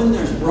 But when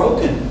there's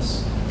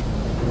brokenness,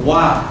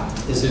 wow,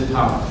 is it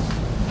powerful.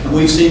 And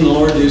we've seen the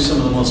Lord do some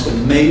of the most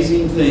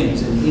amazing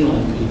things in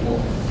healing people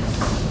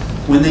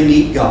when they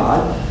meet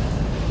God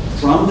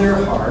from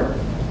their heart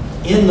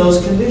in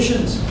those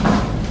conditions.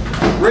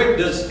 Rick,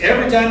 does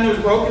every time there's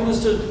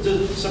brokenness,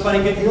 does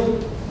somebody get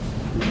healed?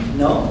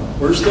 No.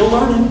 We're still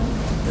learning.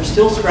 We're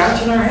still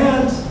scratching our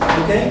heads.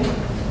 Okay?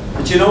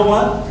 But you know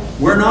what?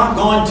 We're not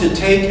going to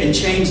take and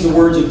change the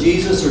words of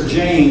Jesus or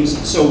James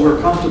so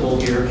we're comfortable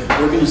here.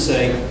 We're going to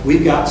say,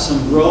 we've got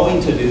some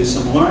growing to do,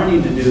 some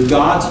learning to do.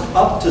 God's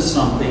up to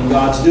something.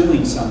 God's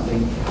doing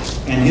something.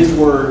 And His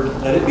Word,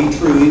 let it be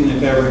true even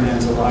if every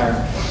man's a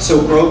liar.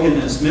 So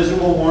brokenness,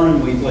 miserable, mourn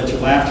and weep. Let your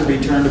laughter be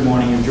turned to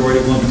mourning and joy to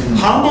gloom.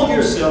 Humble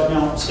yourself.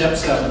 Now, step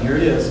 7. Here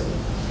it is.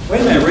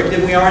 Wait a minute, Rick.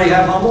 Didn't we already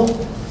have humble?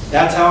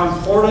 That's how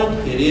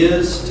important it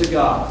is to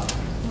God.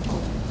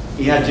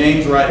 He had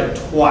James write it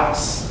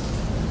twice.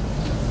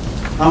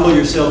 Humble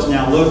yourselves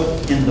now.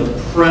 Look in the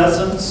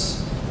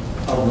presence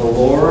of the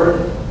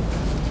Lord,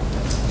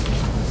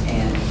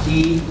 and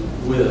He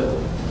will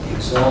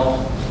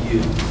exalt you.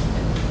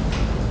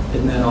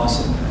 Isn't that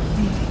awesome?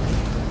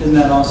 Isn't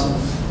that awesome?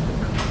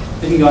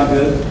 Isn't God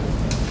good?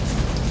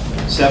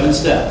 7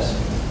 steps.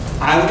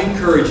 I would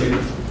encourage you,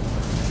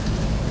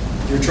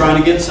 if you're trying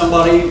to get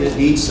somebody that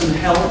needs some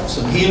help,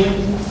 some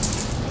healing,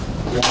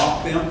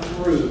 walk them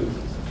through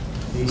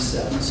these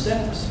 7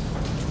 steps.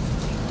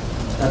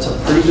 That's a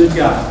pretty good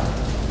guide.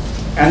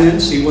 And then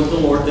see what the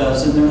Lord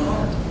does in their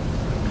heart.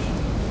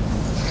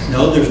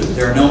 No,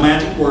 there are no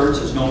magic words.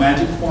 There's no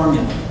magic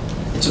formula.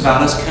 It's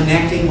about us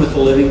connecting with the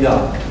living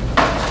God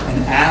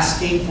and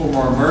asking for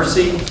more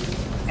mercy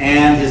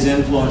and His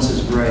influence,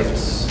 His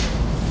grace.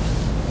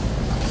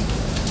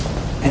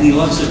 And He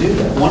loves to do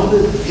that. One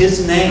of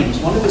His names,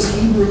 one of His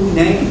Hebrew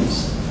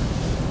names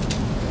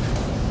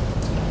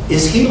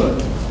is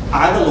healer.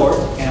 I, the Lord,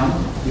 am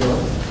your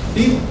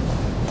healer.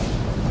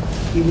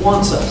 He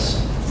wants us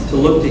to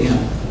look to Him,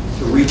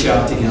 to reach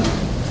out to Him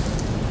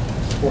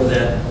for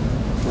that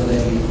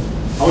healing.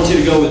 I want you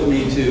to go with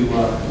me to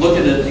look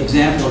at an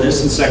example of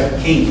this in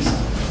 2 Kings.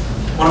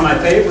 One of my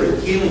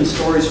favorite healing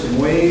stories from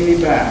way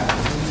back.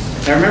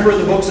 Now remember in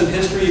the books of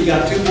history, you've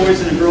got 2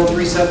 boys and a girl,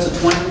 3 sets of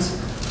twins.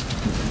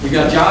 You've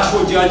got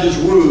Joshua judges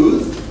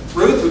Ruth,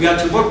 Ruth, we got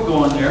your book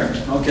going there.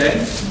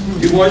 Okay.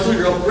 2 boys and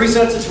a girl. 3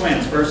 sets of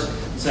twins. 1st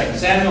and 2nd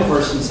Samuel,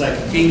 1st and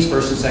 2nd Kings,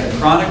 1st and 2nd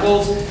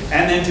Chronicles,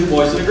 and then 2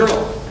 boys and a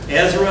girl.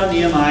 Ezra,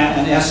 Nehemiah,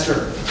 and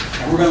Esther.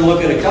 And we're going to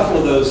look at a couple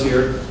of those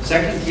here.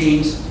 2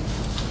 Kings,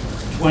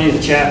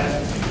 20th chapter.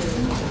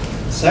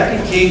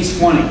 2 Kings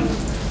 20.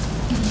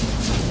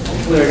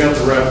 Hopefully I got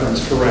the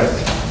reference correct.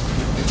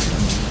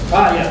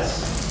 Ah, yes.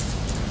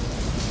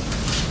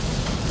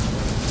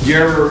 Do you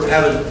ever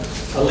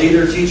have a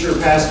leader, teacher,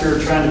 pastor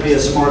trying to be a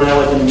smart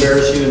aleck and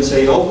embarrass you and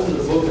say, open to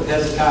the book of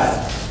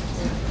Hezekiah?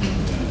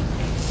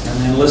 And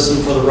then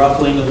listen for the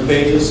ruffling of the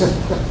pages?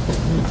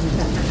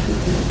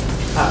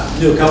 I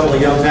knew a couple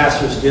of young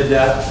pastors did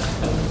that.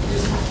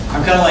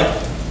 I'm kind of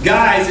like,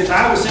 guys, if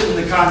I was sitting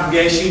in the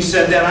congregation, you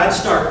said that, I'd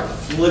start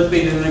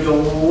flipping and then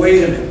go,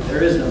 wait a minute,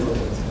 there is no book.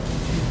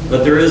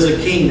 But there is a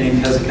king named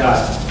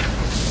Hezekiah.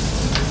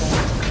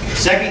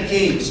 2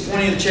 Kings,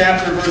 20th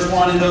chapter, verse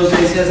 1, in those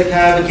days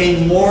Hezekiah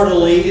became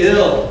mortally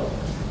ill.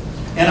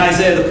 And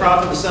Isaiah the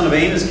prophet, the son of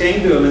Amos,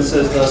 came to him and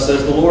says, thus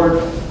says the Lord,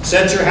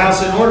 set your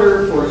house in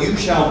order, for you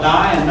shall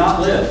die and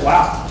not live.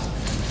 Wow.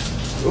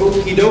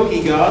 Okie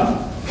dokie,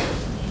 God.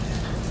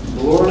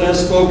 The Lord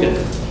has spoken.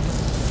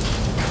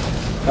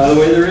 By the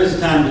way, there is a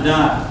time to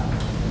die.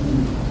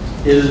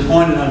 It is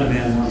appointed unto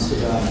man once to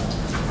die.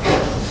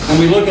 When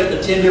we look at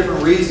the 10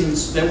 different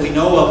reasons that we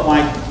know of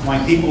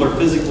why people are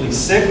physically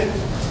sick,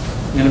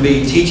 I'm going to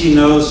be teaching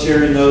those,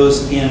 sharing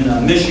those in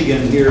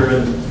Michigan here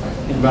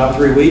in about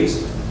 3 weeks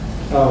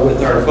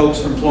with our folks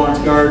from Florence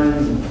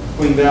Garden,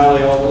 Queen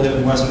Valley, all live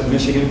in western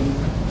Michigan.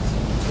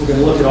 We're going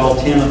to look at all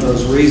 10 of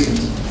those reasons.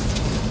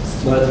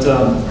 But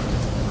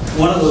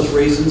one of those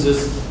reasons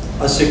is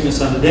a sickness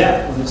unto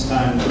death when it's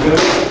time to go.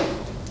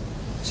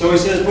 So he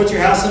says, put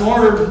your house in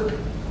order.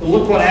 But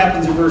look what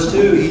happens in verse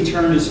 2. He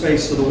turned his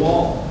face to the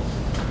wall.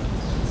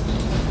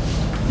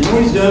 You know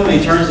what he's doing when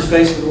he turns his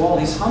face to the wall?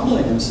 He's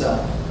humbling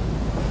himself.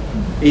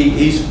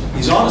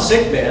 He's on a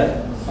sick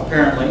bed,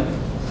 apparently.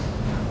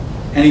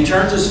 And he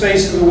turns his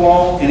face to the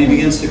wall and he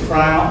begins to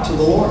cry out to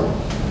the Lord.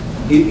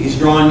 He's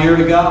drawing near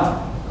to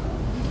God.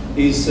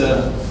 He's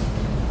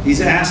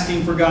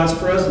asking for God's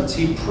presence.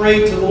 He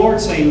prayed to the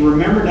Lord, saying,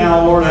 remember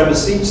now, Lord, I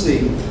beseech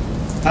thee.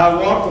 I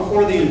walk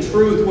before thee in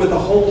truth with a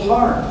whole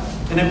heart,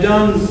 and have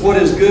done what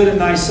is good in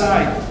thy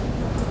sight.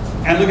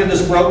 And look at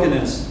this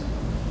brokenness.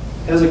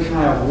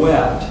 Hezekiah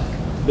wept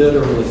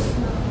bitterly.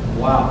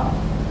 Wow.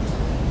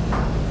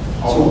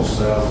 Almost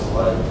sounds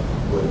like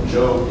what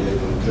Job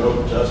did when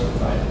Job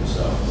justified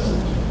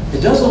himself.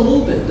 It does a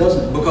little bit,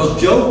 doesn't it?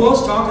 Because Job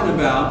was talking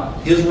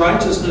about his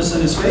righteousness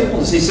and his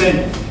faithfulness. He's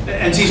saying,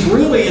 and he's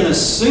really, in a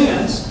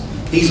sense,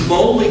 he's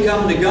boldly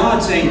coming to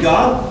God saying,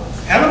 God,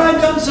 haven't I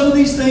done some of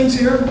these things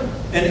here?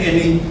 And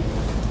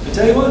I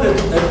tell you what,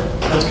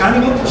 that's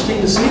kind of interesting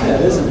to see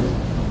that, isn't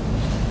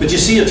it? But you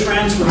see a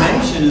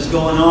transformation is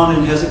going on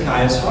in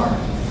Hezekiah's heart.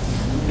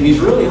 And he's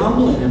really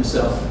humbling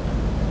himself.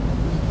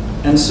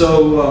 And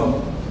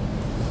so,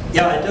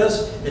 yeah, it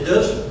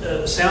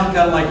does sound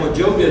kind of like what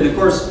Job did. And of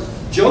course,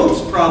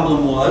 Job's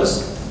problem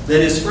was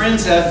that his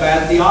friends had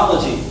bad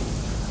theology.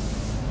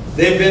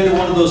 They'd been to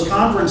one of those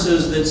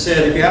conferences that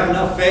said, if you have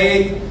enough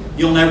faith,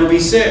 you'll never be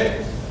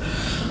sick.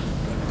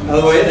 By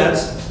the way,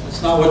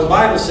 that's not what the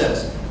Bible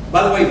says.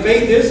 By the way,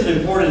 faith is an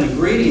important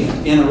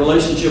ingredient in a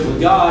relationship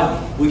with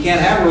God. We can't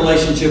have a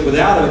relationship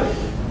without it.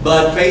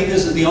 But faith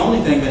isn't the only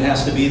thing that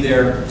has to be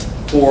there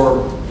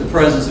for the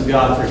presence of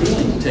God for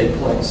healing to take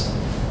place.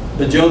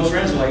 But Job's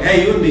friends were like,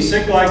 hey, you wouldn't be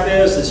sick like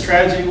this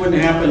tragedy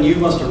wouldn't happen, you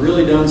must have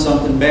really done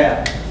something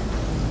bad.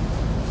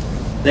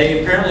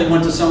 They apparently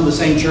went to some of the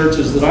same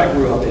churches that I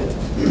grew up in.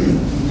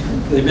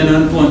 They've been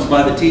influenced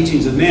by the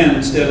teachings of men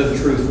instead of the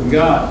truth from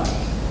God.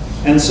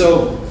 And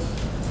so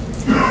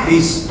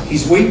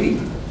he's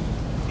weeping.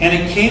 And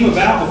it came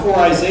about before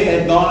Isaiah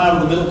had gone out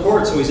of the middle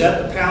court. So he's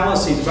at the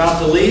palace, he's about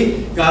to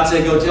leave. God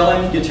said, go tell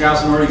him, get your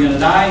house in order, you're going to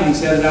die. And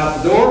he's headed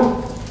out the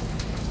door.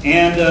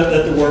 And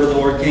that the word of the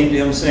Lord came to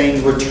him,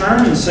 saying,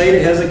 return and say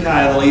to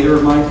Hezekiah, the leader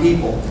of my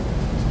people,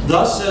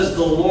 thus says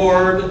the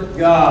Lord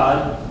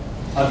God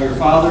of your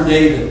father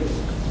David.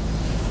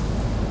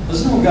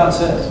 Listen to what God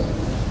says.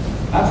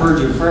 I've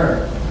heard your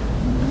prayer.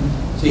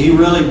 See, he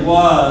really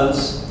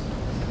was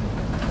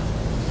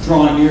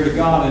drawing near to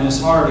God in his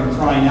heart and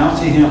crying out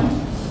to him.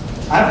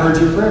 I've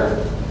heard your prayer.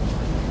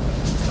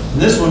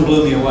 And this one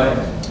blew me away.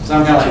 So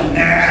I'm kind of like,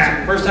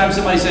 nah. First time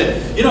somebody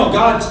said, you know,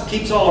 God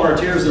keeps all of our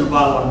tears in a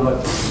bottle. I'm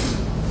like,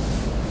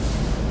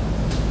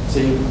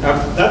 see,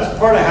 that's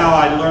part of how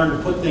I learned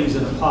to put things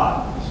in a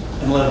pot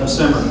and let them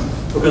simmer.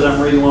 Because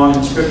I'm reading along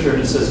in Scripture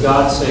and it says,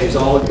 God saves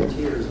all of your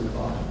tears in a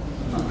bottle.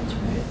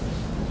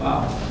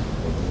 Wow.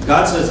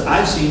 God says,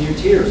 I've seen your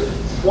tears.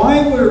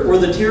 Why were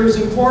the tears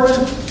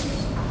important?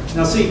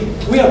 Now see,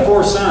 we have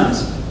 4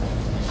 sons.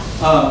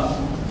 A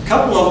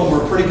couple of them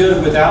were pretty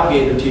good with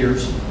alligator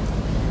tears.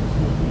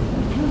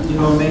 You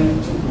know what I mean?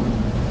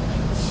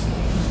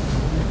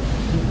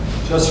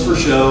 Just for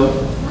show.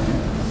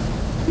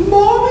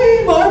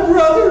 Mommy, my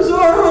brothers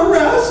are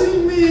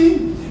harassing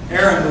me.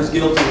 Aaron was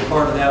guilty of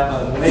part of that,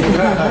 by the way.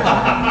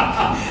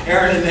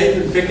 Aaron and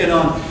Nathan picking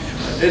on.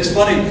 It's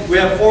funny, we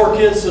have 4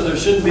 kids, so there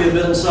shouldn't be a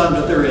middle son,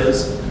 but there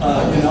is, you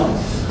know.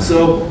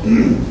 So,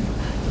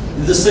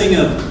 this thing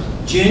of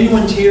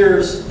genuine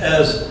tears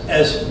as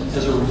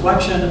a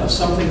reflection of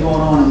something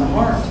going on in the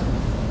heart.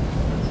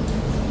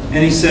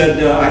 And he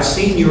said, I've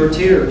seen your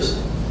tears,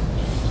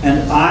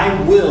 and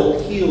I will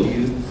heal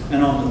you.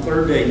 And on the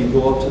 3rd day, you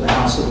go up to the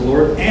house of the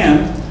Lord,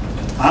 and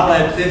I'll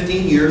add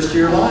 15 years to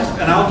your life.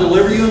 And I'll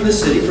deliver you in this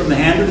city from the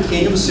hand of the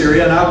king of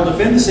Assyria, and I will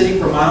defend the city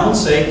for my own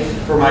sake,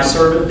 for my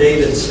servant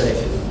David's sake.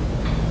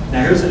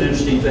 Now, here's an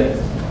interesting thing.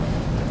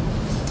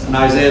 And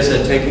Isaiah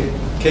said, take a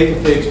cake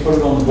of figs, put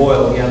it on the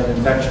boil, you have an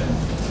infection.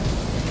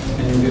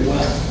 And you'll get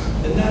well.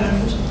 Isn't that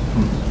interesting?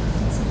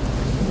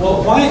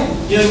 Well,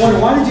 you wonder,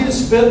 why did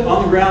Jesus spit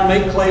on the ground,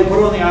 make clay, put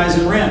it on the eyes,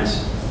 and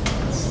rinse?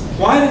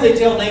 Why did they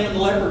tell Naaman the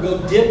leper, go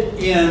dip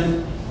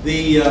in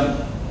the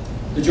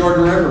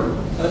Jordan River?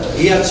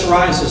 He had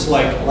psoriasis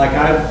like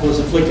I was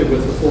afflicted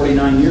with for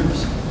 49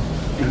 years.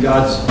 And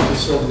God's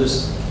just over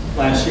this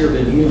last year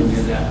been healing me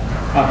of that.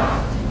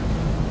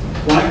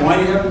 Why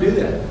do you have to do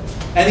that?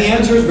 And the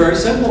answer is very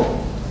simple.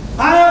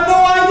 I have no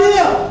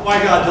idea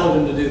why God told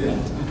him to do that.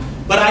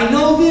 But I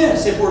know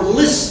this, if we're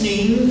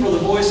listening for the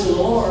voice of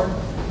the Lord,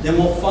 then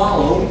we'll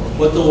follow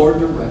what the Lord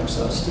directs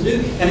us to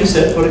do. And he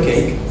said, put a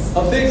cake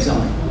of figs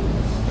on it.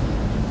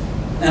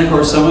 And of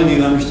course, some of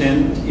you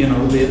understand, you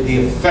know,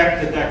 the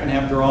effect that can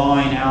have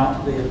drawing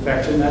out the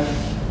infection. That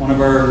one of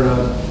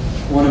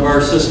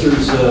our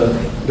sisters,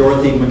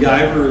 Dorothy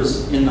MacGyver,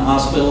 is in the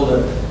hospital.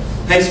 The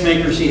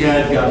pacemaker she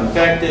had got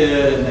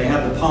infected, and they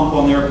had the pump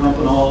on there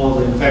pumping all of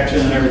the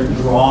infection and everything,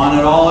 drawing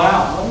it all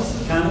out. Well, it's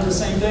kind of the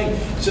same thing.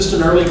 It's just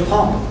an early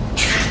pump,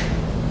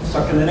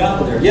 sucking it out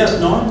of there. Yes,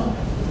 Norm?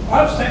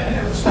 I was thinking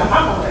it was the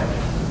Amalek.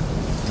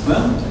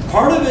 Well,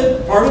 part of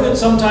it.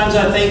 Sometimes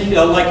I think,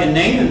 like in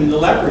Naaman the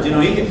leper, you know,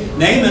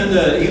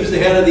 Naaman, he was the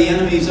head of the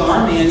enemy's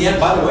army, and yet,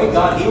 by the way,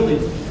 God healed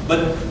him.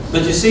 But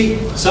you see,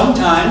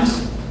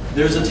 sometimes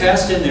there's a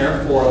test in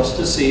there for us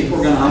to see if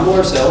we're going to humble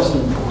ourselves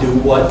and do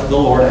what the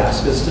Lord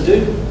asks us to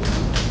do.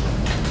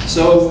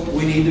 So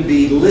we need to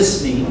be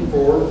listening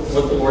for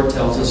what the Lord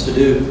tells us to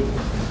do.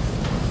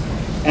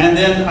 And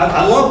then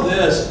I love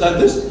this.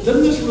 Doesn't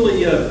this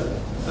really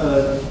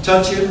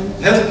touch you?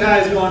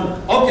 Hezekiah is going,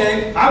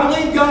 okay, I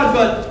believe God,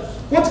 but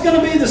what's going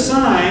to be the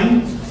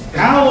sign?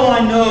 How will I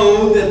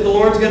know that the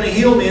Lord's going to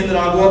heal me and that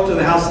I'll go up to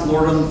the house of the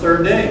Lord on the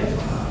 3rd day?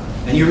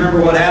 And you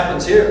remember what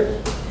happens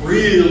here.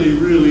 Really,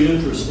 really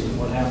interesting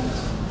what happens.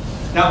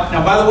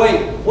 Now, by the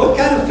way, what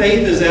kind of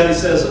faith is that? He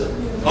says,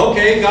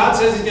 okay, God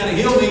says he's going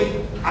to heal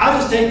me. I'll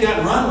just take that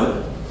and run with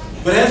it.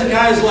 But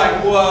Hezekiah is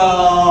like,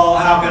 well,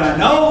 how can I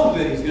know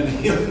that he's going to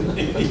heal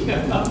me?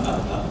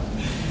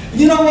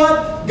 You know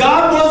what?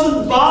 God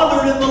wasn't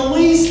bothered in the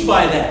least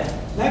by that.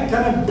 That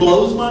kind of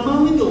blows my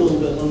mind a little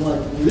bit. I'm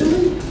like,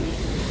 really?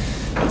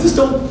 I just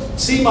don't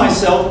see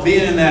myself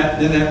being in that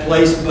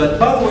place. But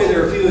by the way,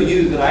 there are a few of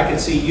you that I can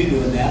see you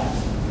doing that.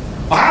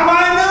 How do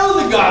I know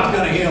that God's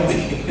going to heal me?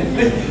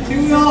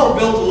 We all are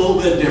built a little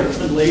bit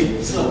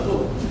differently.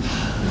 So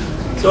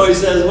he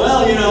says,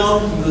 well, you know,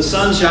 the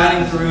sun's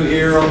shining through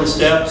here on the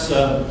steps.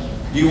 Do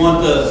you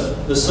want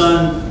the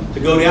sun to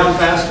go down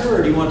faster,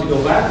 or do you want to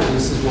go backwards? He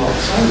says, well, the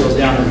sun goes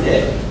down every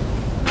day.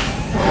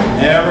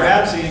 Never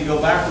have seen it go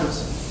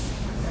backwards.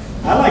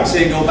 I like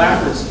seeing it go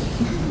backwards.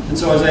 And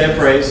so Isaiah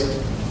prays.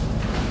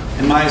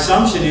 And my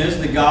assumption is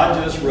that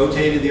God just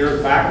rotated the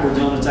earth backwards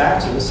on its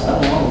axis. I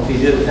don't know if he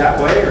did it that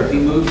way or if he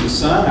moved the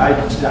sun.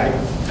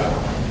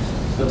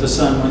 But the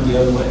sun went the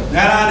other way. And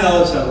I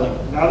know it sounds like,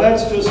 now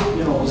that's just,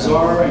 you know,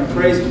 bizarre and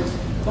crazy.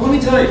 But let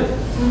me tell you,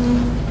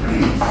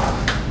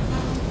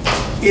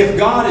 if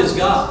God is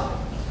God,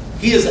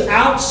 he is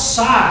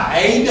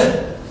outside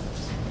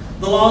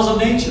the laws of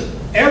nature.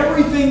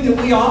 Everything that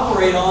we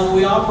operate on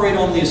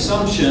the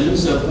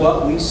assumptions of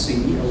what we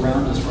see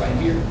around us right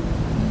here.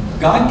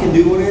 God can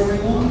do whatever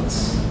he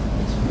wants.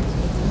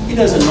 He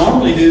doesn't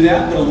normally do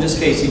that, but in this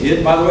case he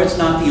did. By the way, it's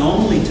not the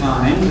only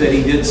time that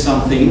he did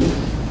something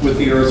with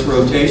the earth's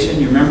rotation.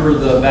 You remember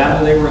the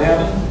battle they were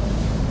having?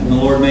 And the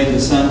Lord made the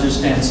sun just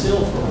stand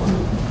still for a while.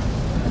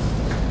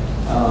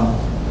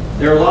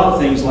 There are a lot of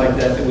things like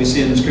that we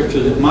see in the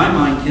Scripture that my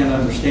mind can't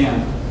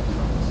understand.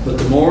 But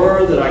the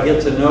more that I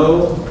get to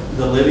know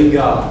the living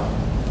God,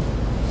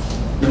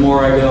 the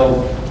more I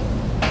go,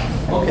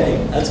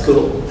 okay, that's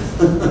cool.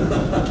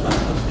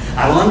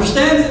 I don't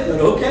understand it, but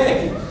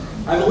okay.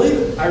 I believe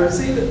it. I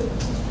receive it.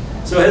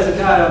 So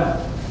Hezekiah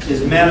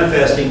is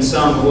manifesting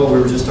some of what we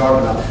were just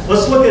talking about.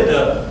 Let's look at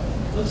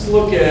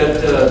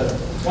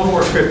one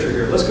more scripture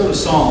here. Let's go to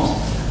Psalms.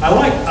 I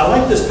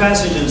like this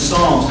passage in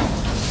Psalms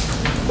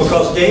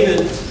because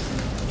David,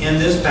 in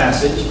this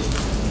passage,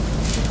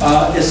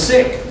 is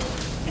sick,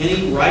 and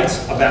he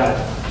writes about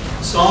it.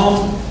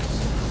 Psalm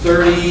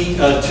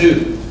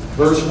 32,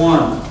 verse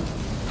 1.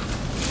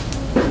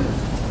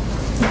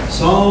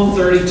 Psalm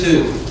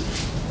 32.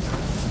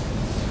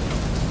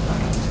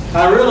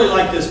 I really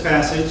like this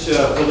passage.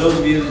 For those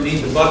of you that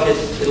need the bucket,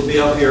 it'll be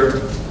up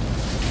here.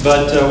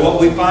 But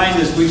what we find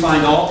is we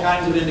find all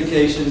kinds of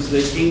indications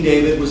that King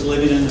David was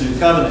living in the new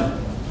covenant.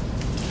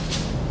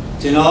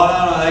 You know,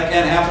 no, that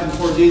can't happen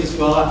before Jesus.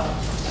 Well,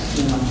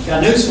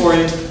 got news for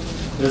you.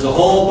 There's a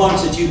whole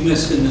bunch that you've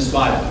missed in this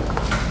Bible.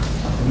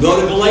 We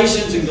go to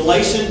Galatians, and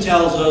Galatians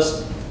tells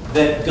us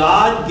that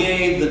God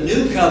gave the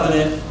new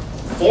covenant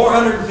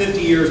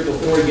 450 years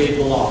before He gave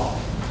the law.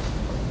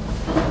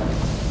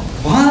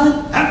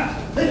 What?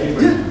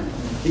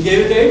 He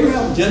gave it to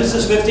Abraham.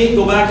 Genesis 15,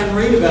 go back and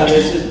read about it.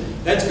 It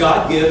says, that's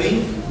God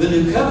giving the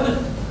new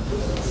covenant.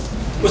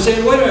 We're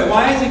saying, wait a minute,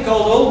 why is it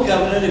called Old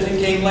Covenant if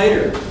it came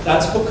later?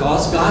 That's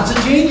because God's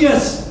a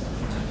genius.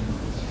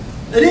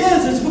 It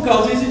is. It's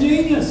because He's a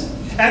genius.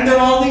 And there are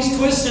all these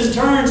twists and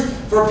turns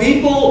for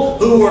people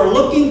who are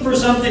looking for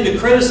something to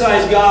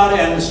criticize God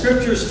and the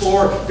Scriptures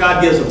for.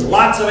 God gives them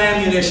lots of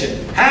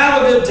ammunition.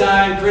 Have a good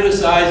time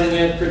criticizing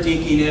it,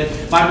 critiquing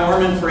it. My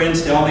Mormon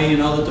friends tell me, you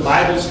know, that the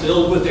Bible's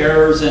filled with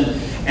errors,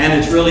 and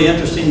it's really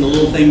interesting the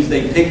little things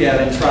they pick at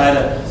and try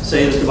to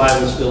say that the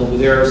Bible's filled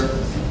with errors.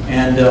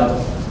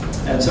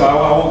 And so I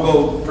won't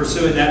go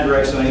pursue it in that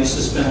direction. I used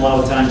to spend a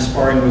lot of time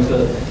sparring with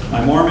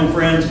my Mormon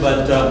friends,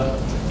 but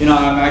you know,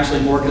 I'm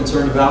actually more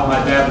concerned about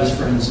my Baptist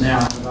friends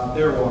now, about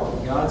their walk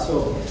with God.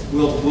 So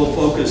we'll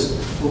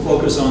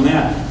focus on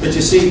that. But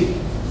you see,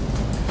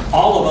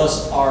 all of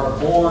us are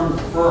born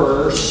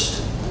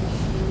first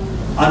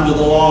under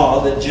the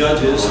law that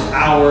judges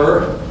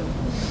our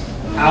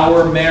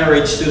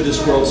marriage to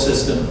this world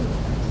system.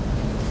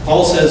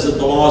 Paul says that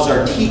the law is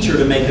our teacher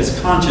to make us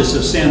conscious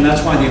of sin.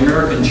 That's why the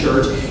American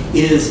church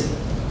is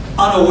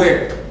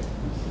unaware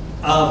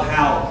of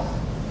how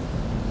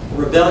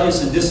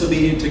rebellious and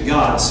disobedient to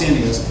God sin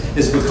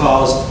is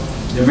because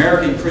the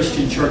American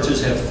Christian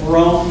churches have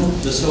thrown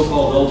the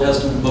so-called Old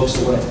Testament books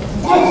away.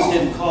 Jesus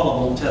didn't call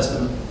them Old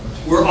Testament.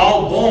 We're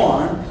all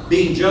born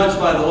being judged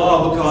by the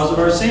law because of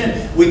our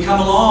sin. We come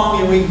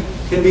along and we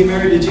can be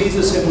married to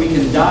Jesus, and we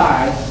can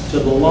die to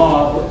the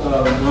law.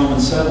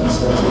 Romans 7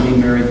 says to be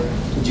married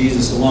to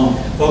Jesus alone.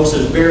 Folks,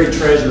 there's buried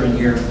treasure in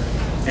here.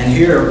 And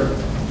here,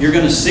 you're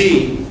going to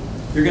see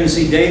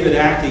David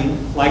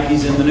acting like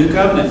he's in the new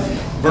covenant.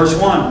 Verse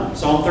 1,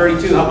 Psalm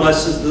 32, how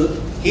blessed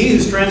is he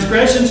whose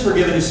transgressions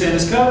forgiven, whose sin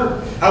is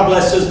covered. How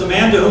blessed is the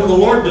man to whom the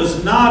Lord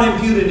does not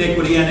impute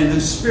iniquity, and in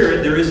whose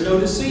spirit there is no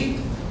deceit.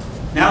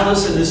 Now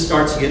listen, this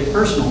starts to get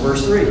personal.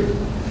 Verse 3.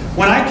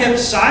 When I kept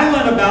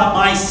silent about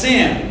my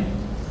sin,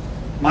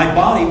 my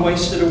body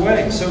wasted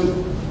away. So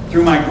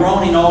through my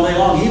groaning all day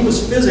long, he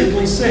was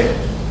physically sick.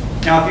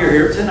 Now if you're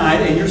here tonight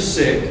and you're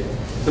sick,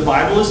 the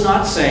Bible is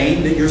not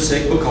saying that you're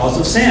sick because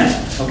of sin.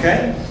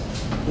 Okay?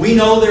 We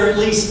know there are at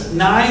least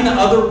 9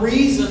 other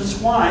reasons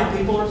why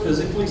people are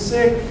physically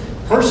sick.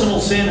 Personal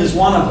sin is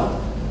one of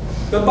them.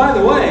 But by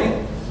the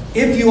way,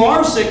 if you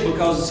are sick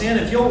because of sin,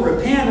 if you'll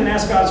repent and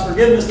ask God's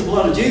forgiveness, the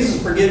blood of Jesus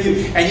will forgive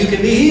you, and you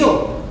can be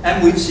healed.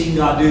 And we've seen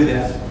God do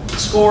that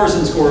scores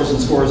and scores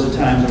and scores of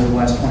times over the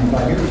last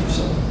 25 years or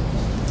so.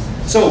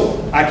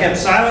 So, I kept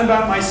silent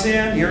about my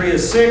sin. Here he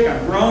is sick.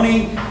 I'm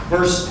groaning.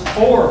 Verse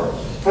 4.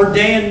 For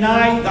day and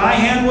night thy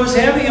hand was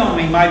heavy on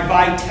me. My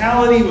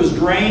vitality was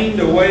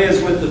drained away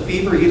as with the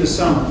fever heat of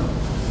summer.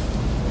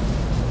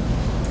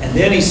 And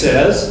then he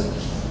says,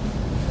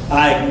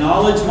 I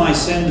acknowledge my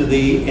sin to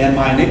thee, and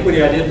my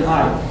iniquity I didn't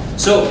hide.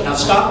 So, now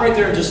stop right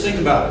there and just think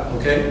about it,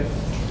 okay?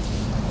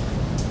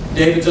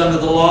 David's under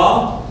the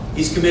law.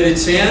 He's committed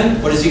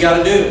sin. What has he got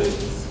to do?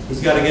 He's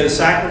got to get a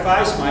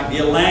sacrifice. Might be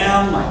a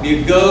lamb, might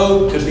be a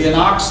goat, could be an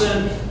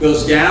oxen.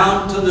 Goes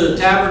down to the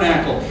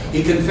tabernacle.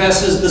 He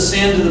confesses the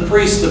sin to the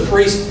priest. The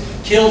priest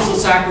kills the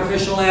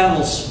sacrificial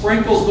animal,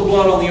 sprinkles the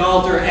blood on the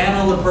altar and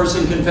on the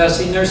person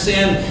confessing their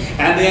sin.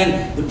 And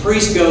then the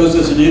priest goes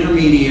as an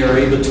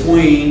intermediary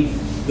between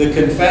the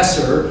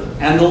confessor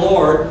and the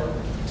Lord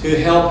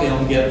to help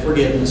him get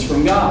forgiveness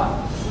from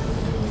God.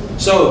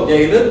 So,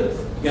 David,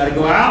 you got to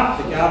go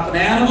out, pick out an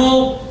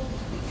animal,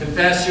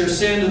 confess your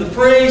sin to the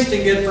priest,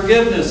 and get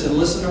forgiveness. And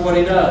listen to what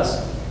he does.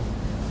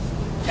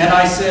 And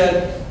I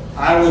said,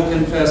 I will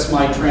confess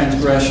my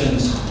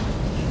transgressions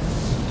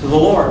to the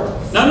Lord.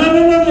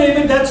 No,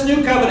 David, that's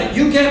new covenant.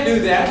 You can't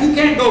do that. You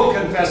can't go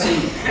confessing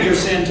your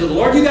sin to the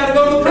Lord. You got to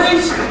go to the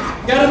priest.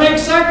 You got to make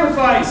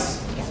sacrifice.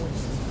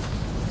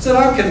 He said,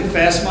 I'll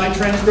confess my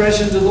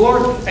transgression to the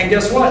Lord. And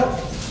guess what?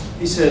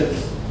 He said,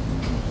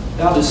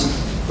 thou dost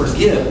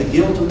forgive the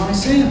guilt of my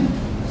sin.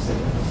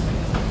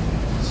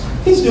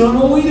 He's doing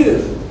what we do.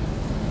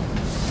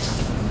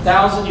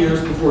 1,000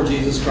 years before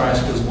Jesus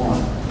Christ was born.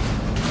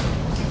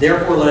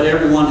 Therefore let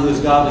everyone who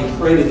is godly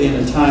pray to thee in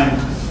a time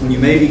when you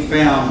may be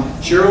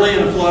found. Surely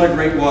in a flood of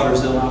great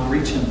waters they'll not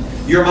reach him.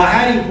 You're my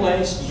hiding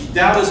place.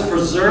 Thou dost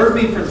preserve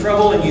me from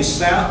trouble, and you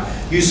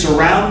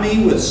surround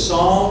me with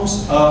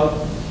songs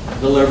of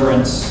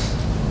deliverance.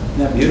 Isn't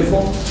that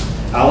beautiful?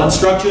 I'll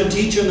instruct you and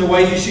teach you in the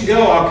way you should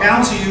go. I'll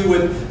counsel you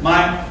with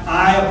my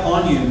eye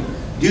upon you.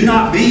 Do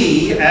not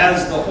be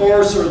as the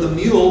horse or the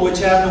mule, which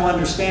have no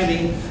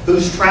understanding,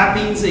 whose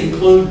trappings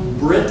include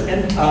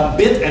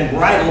bit and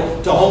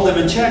bridle to hold them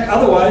in check.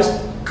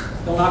 Otherwise,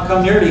 they'll not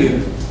come near to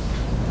you.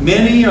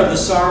 Many are the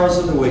sorrows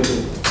of the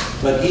wicked,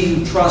 But he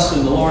who trusts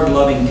in the Lord,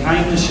 loving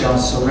kindness shall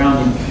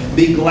surround him.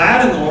 Be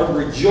glad in the Lord,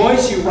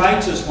 rejoice, you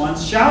righteous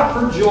ones, shout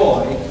for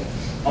joy,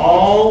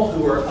 all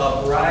who are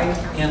upright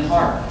in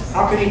heart.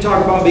 How can he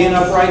talk about being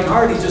upright in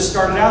heart? He just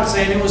started out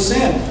saying it was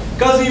sin.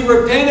 Because he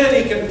repented,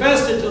 he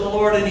confessed it to the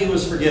Lord, and he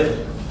was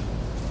forgiven.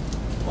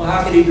 Well,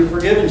 how could he be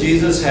forgiven?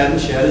 Jesus hadn't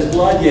shed his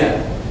blood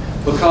yet.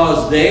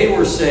 Because they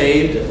were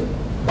saved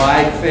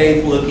by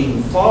faith,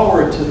 looking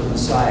forward to the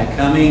Messiah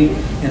coming.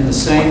 In the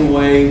same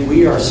way,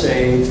 we are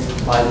saved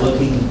by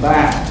looking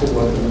back to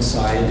what the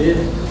Messiah did.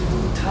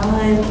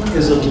 Time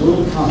is of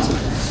little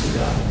consequence to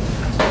God.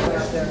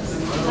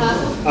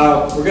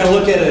 We're going to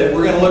look at it.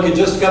 We're going to look at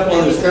just a couple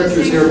other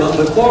scriptures here, but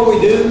before we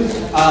do,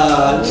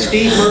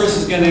 Steve Burris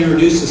is going to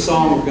introduce the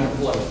song we're going to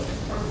play.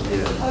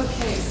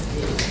 Okay.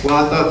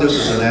 Well, I thought this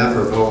was an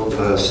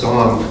apropos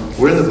song.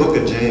 We're in the book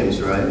of James,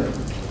 right?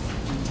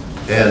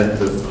 And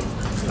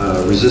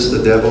resist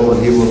the devil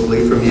and he will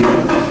flee from you.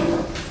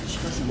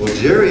 Well,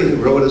 Jerry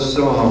wrote a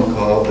song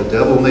called "The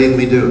Devil Made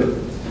Me Do It."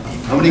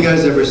 How many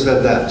guys ever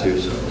said that to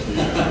yourself?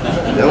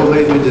 The devil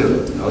made me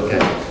do it. Okay.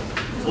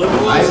 Flip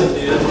Wilson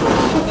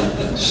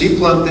did. She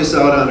plunked this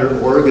out on her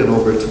organ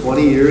over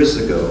 20 years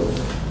ago.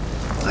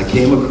 I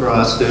came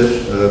across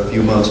it a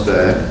few months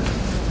back,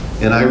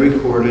 and I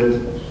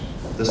recorded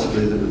the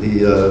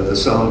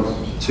song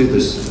to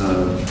this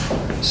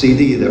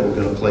CD that we're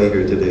going to play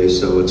here today.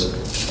 So it's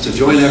a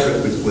joint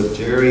effort with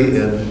Jerry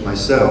and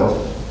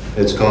myself.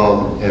 It's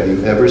called "Have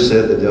You Ever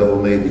Said the Devil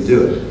Made Me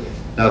Do It?"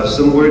 Now,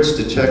 some words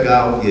to check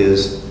out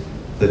is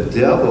the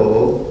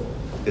devil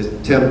is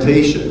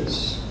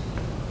temptations,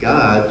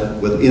 God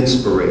with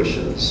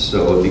inspirations.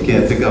 So if you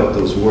can't pick out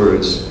those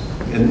words,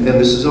 and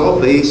this is all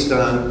based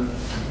on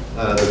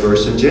the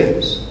verse in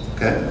James.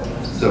 Okay,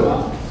 so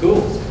Wow,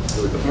 cool.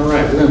 All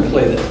right, we're going to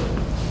play that.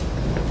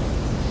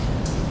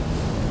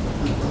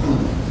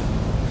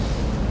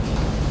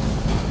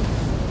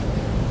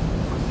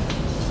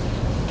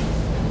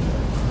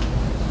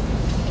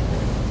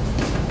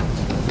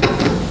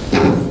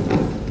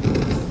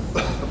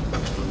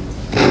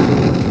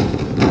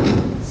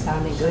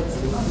 Sounding good.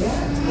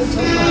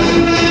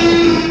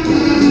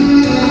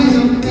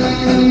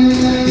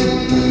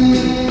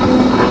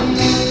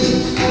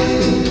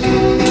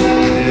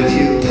 have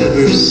you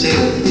ever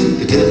said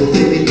the devil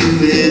made me do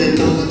it and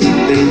all that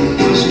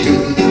was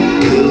true?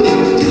 Well,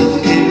 the devil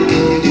can't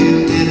make you do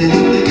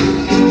anything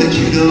that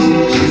you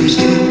don't choose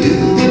to do.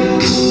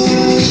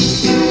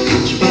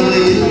 Inch by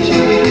inch,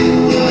 every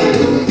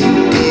while,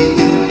 he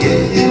will get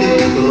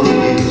it from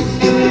you.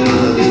 But the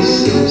Bible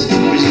says,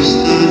 resist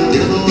the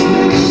devil,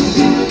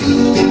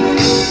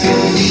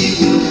 and he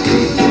will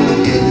flee from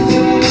you.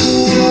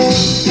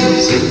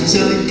 Satan's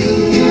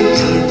ideas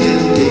are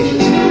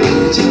temptations,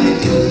 God's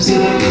ideas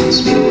are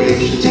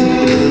inspirations.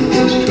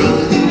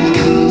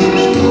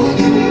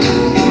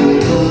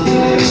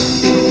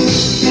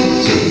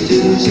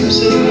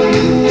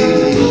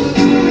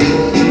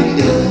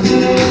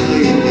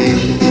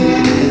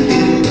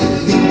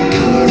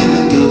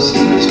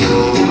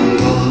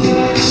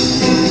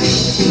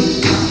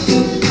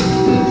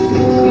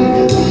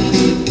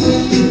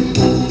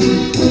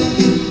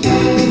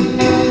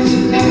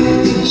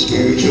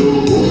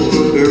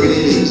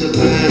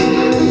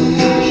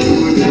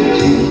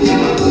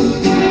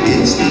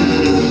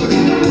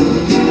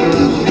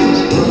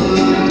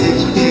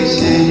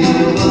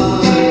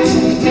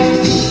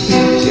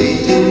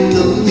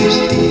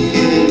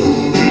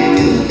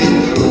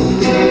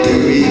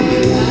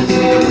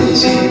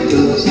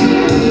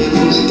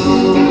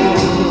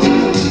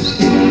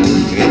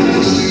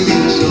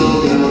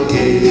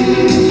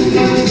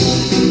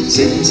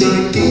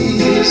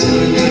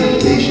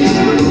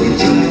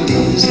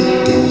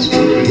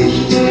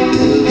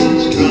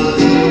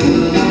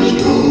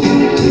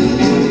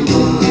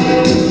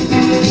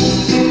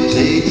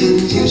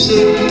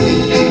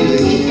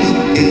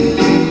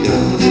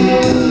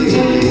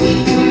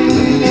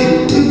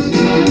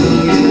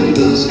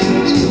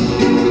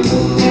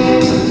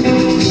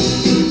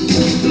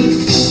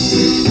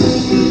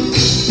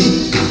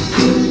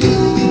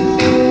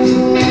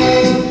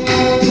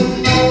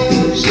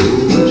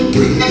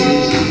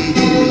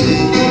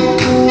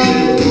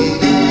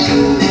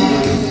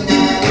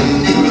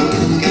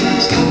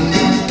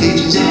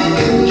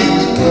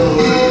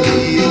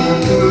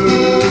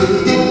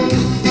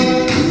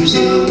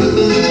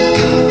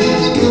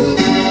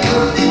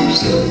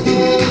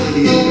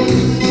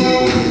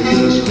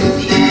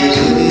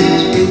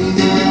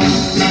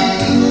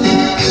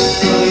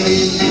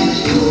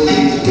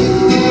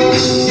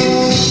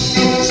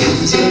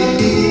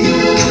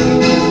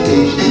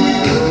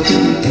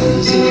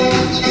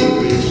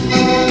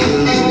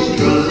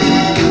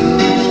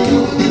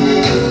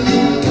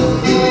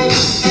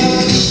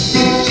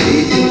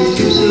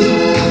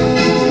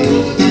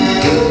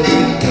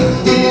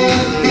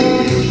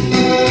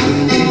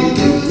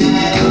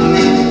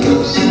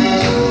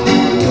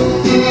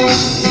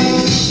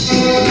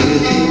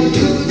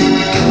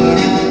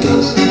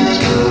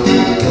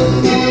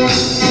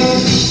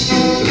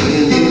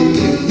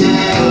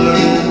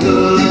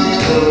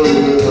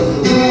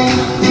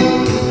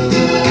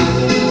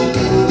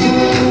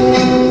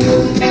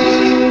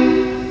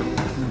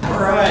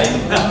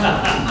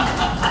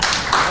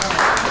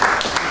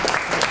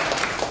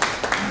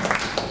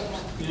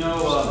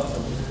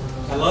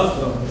 love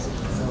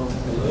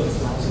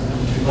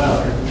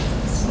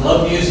I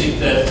love music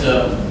that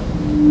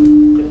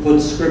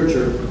puts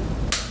scripture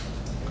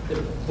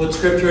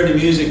into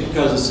music,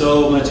 because it's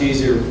so much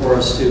easier for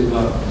us to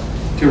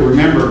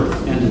remember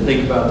and to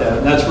think about that.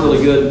 And that's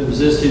really good,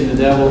 resisting the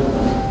devil.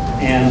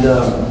 And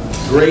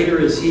greater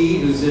is he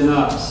who's in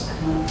us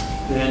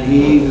than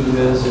he who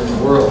is in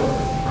the world.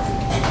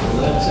 So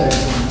that's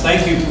excellent.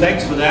 Thank you.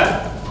 Thanks for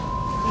that.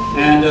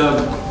 And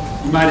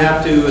you might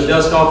have to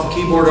dust off the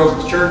keyboard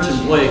over to church and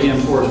play again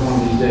for us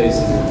one of these days.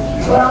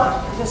 Well,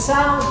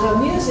 the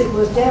music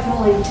was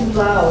definitely too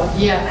loud.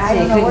 Yeah, I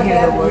don't know what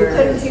happened. You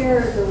couldn't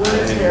hear the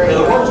words very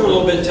The well. words were a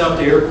little bit tough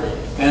to hear,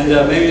 and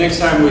maybe next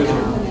time we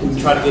can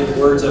try to get the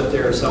words up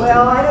there or something.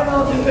 Well, I don't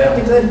know if you heard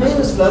the good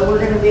news, but we're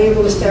going to be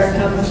able to start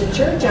coming to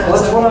church on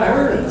Well, that's what I Sunday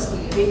heard. mornings,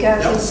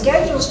 because Yep. his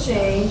schedule's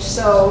changed,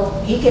 so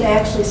he can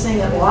actually sing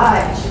it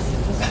live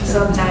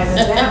sometime,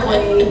 and that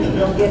way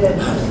you'll get it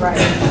right.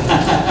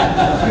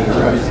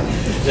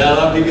 Yeah,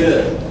 that'd be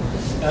good.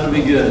 That'd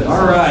be good.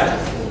 All right.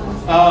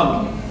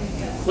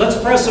 Let's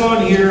press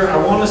on here. I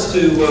want us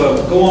to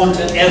go on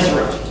to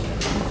Ezra.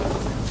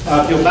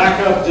 If you'll back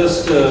up a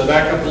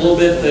little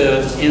bit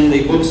in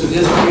the books of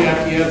history,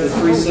 after you have the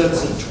three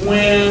sets of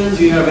twins,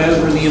 you have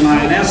Ezra,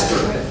 Nehemiah, and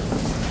Esther.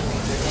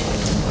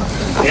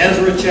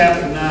 Ezra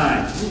chapter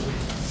 9.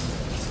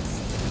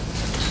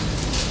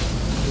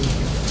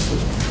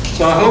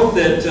 So I hope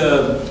that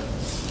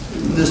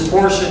this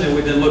portion that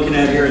we've been looking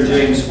at here in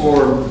James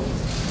 4,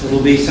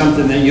 it'll be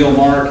something that you'll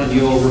mark and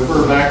you'll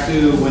refer back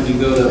to when you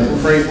go to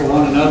pray for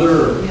one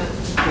another or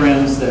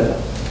friends that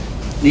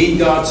need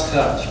God's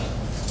touch.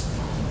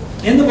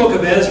 In the book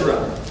of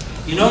Ezra,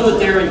 you know that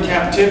they're in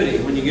captivity.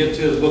 When you get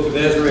to the book of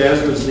Ezra,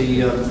 Ezra's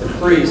the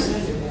priest.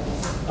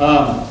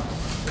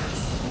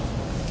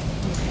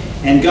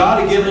 And God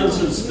had given them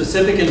some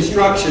specific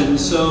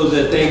instructions so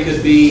that they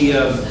could be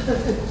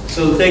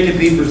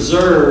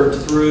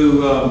preserved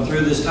through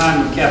this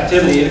time of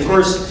captivity. And of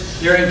course,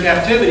 they're in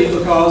captivity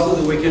because of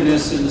the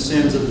wickedness and the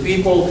sins of the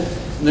people.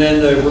 And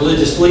then the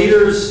religious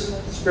leaders,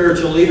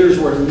 spiritual leaders,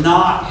 were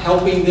not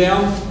helping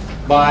them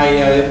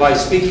by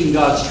speaking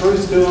God's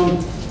truth to them.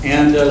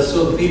 And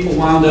so the people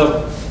wound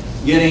up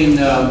getting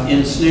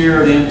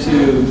ensnared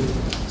into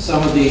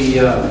some of the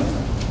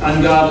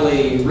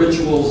ungodly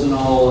rituals and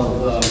all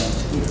of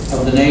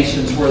the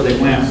nations where they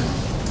went.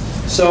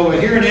 So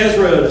here in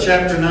Ezra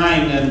chapter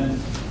 9, and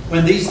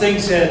when these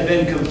things had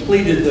been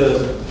completed,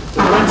 the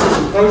princes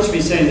approached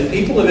me, saying, "The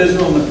people of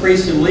Israel and the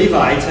priests and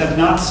Levites have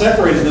not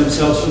separated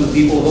themselves from the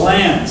people of the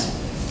lands,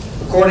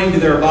 according to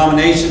their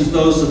abominations,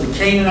 those of the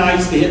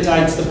Canaanites, the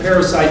Hittites, the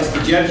Perizzites,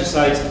 the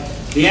Jebusites,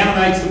 the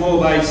Ammonites, the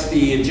Moabites,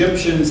 the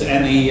Egyptians,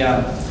 and the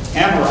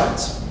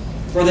Amorites.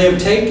 For they have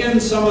taken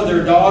some of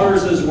their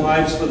daughters as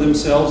wives for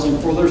themselves and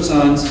for their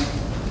sons,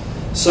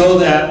 so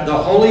that the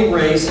holy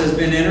race has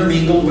been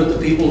intermingled with the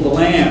people of the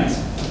lands.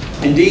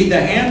 Indeed, the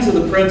hands of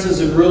the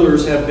princes and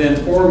rulers have been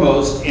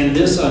foremost in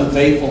this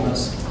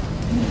unfaithfulness.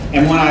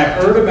 And when I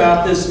heard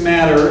about this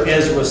matter,"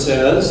 Ezra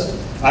says,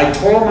 "I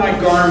tore my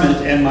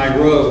garment and my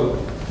robe,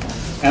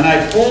 and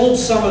I pulled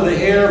some of the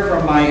hair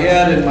from my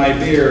head and my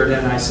beard,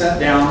 and I sat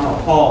down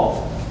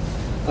appalled."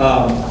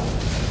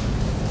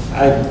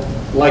 I'd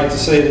like to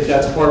say that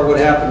that's part of what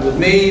happened with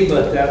me,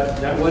 but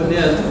that wasn't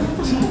it.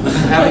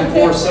 Having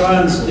 4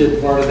 sons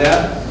did part of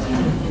that.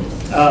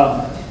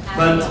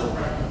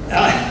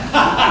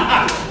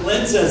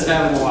 Lynn says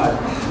having a wife.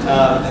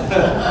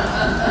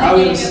 I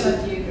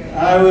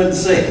wouldn't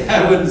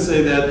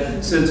say that,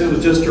 since it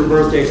was just her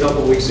birthday a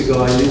couple of weeks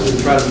ago. I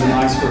usually try to be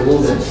nice for a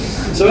little bit.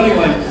 So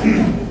anyway,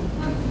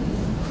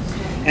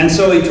 and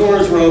so he tore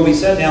his robe, he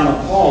sat down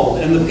appalled,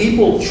 and the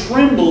people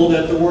trembled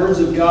at the words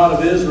of God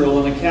of Israel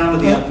on account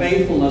of the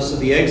unfaithfulness of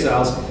the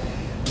exiles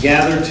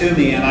gathered to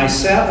me, and I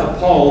sat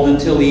appalled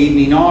until the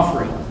evening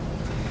offering.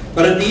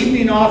 But at the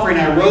evening offering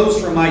I rose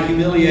from my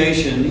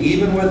humiliation,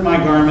 even with my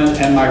garment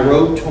and my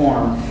robe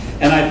torn,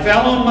 and I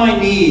fell on my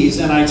knees,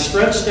 and I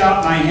stretched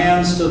out my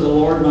hands to the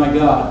Lord my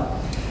God.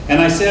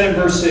 And I said in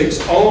verse 6,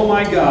 "O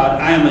my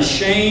God, I am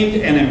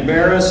ashamed and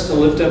embarrassed to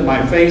lift up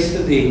my face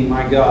to thee,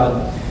 my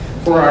God.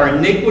 For our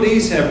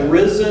iniquities have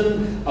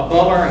risen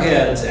above our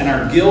heads, and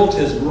our guilt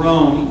has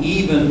grown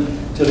even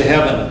to the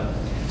heaven.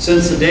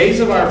 Since the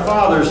days of our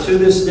fathers to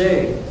this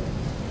day,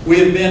 we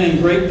have been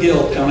in great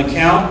guilt on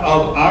account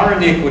of our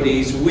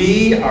iniquities.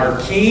 We, our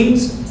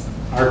kings,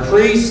 our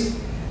priests,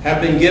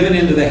 have been given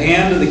into the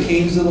hand of the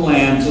kings of the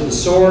land, to the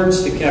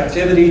swords, to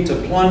captivity, to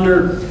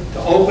plunder, to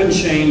open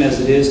shame as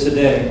it is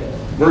today."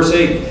 Verse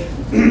 8,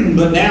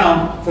 "But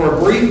now, for a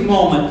brief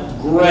moment,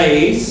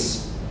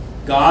 grace,"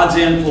 God's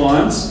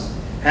influence,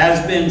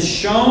 "has been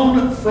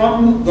shown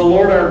from the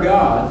Lord our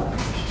God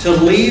to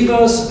leave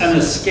us an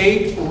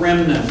escaped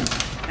remnant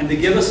and to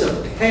give us a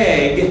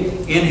peg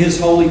in His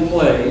holy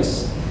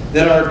place,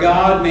 that our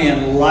God may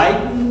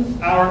enlighten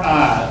our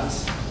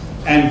eyes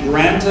and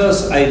grant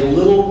us a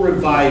little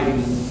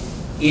reviving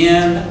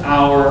in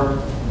our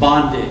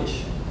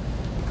bondage."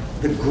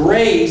 The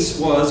grace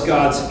was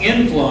God's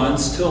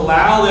influence to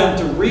allow them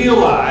to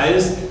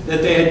realize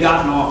that they had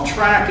gotten off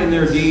track in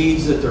their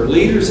deeds, that their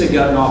leaders had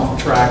gotten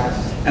off track,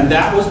 and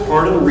that was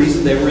part of the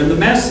reason they were in the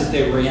mess that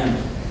they were in.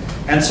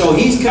 And so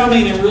he's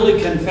coming and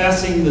really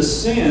confessing the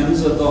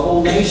sins of the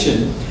whole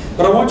nation.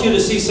 But I want you to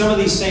see some of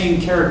these same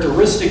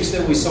characteristics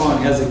that we saw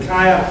in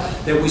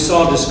Hezekiah, that we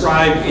saw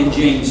described in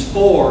James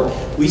 4,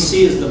 we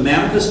see as the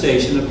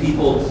manifestation of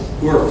people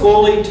who are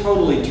fully,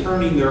 totally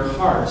turning their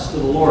hearts to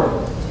the Lord.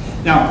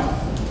 Now,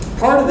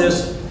 part of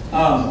this,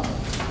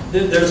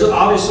 there's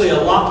obviously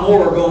a lot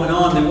more going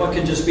on than what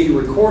can just be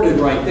recorded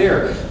right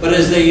there. But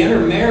as they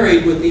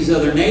intermarried with these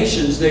other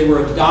nations, they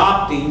were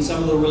adopting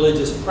some of the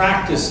religious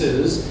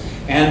practices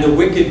and the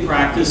wicked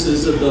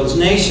practices of those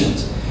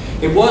nations.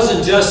 It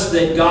wasn't just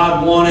that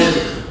God wanted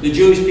the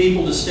Jewish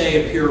people to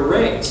stay a pure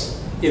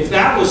race. If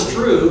that was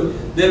true,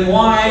 then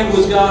why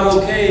was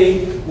God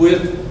okay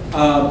with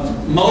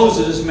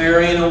Moses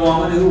marrying a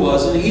woman who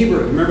wasn't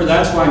Hebrew? Remember,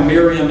 that's why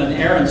Miriam and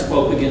Aaron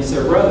spoke against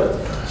their brother.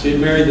 She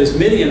had married this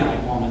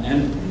Midianite woman.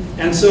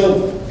 And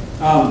so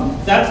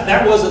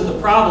that wasn't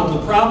the problem.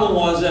 The problem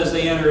was as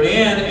they entered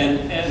in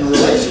and a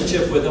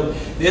relationship with them,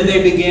 then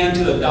they began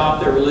to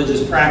adopt their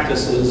religious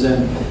practices.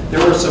 And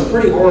there were some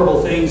pretty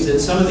horrible things that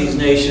some of these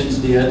nations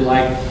did,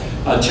 like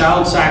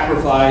child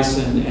sacrifice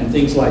and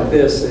things like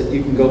this, that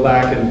you can go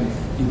back and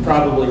you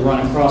probably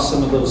run across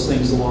some of those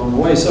things along the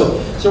way.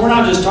 So we're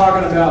not just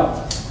talking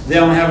about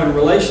them having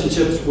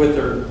relationships with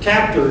their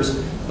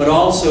captors, but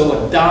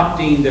also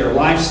adopting their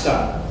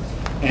lifestyle.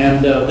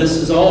 And this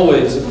is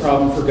always a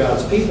problem for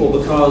God's people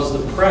because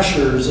the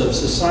pressures of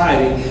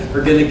society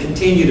are going to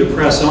continue to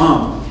press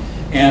on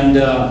and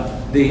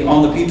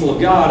on the people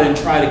of God and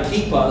try to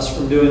keep us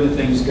from doing the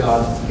things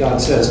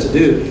God says to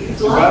do.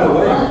 It's a lot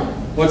more fun.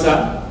 What's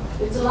that?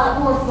 It's a lot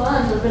more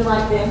fun living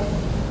like them.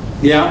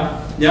 Yeah.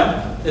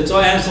 It's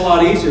a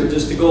lot easier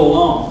just to go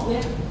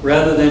along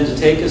rather than to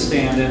take a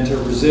stand and to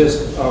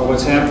resist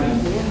what's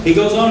happening. He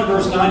goes on in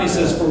verse 9, he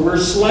says, "For we're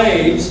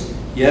slaves,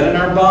 yet in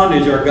our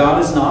bondage our God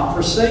has not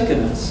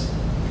forsaken us,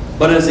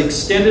 but has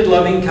extended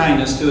loving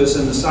kindness to us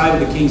in the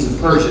sight of the kings of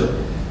Persia,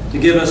 to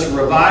give us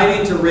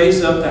reviving, to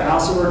raise up the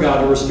house of our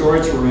God, to restore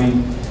its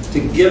ruin, to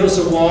give us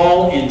a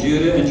wall in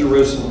Judah and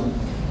Jerusalem.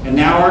 And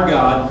now our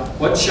God,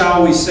 what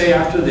shall we say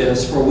after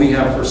this? For we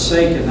have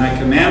forsaken thy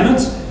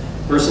commandments."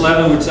 Verse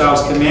 11, "Which thou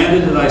hast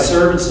commanded to thy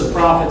servants the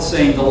prophets,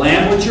 saying, The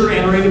land which you're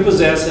entering to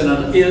possess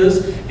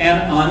is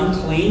an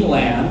unclean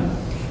land,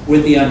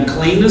 with the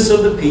uncleanness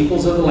of the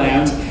peoples of the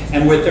lands,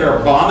 and with their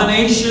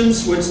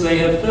abominations which they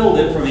have filled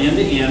it from end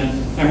to end,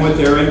 and with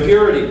their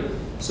impurity.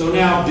 So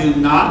now do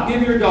not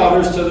give your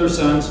daughters to their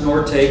sons,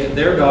 nor take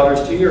their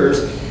daughters to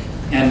yours,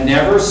 and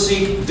never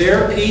seek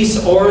their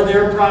peace or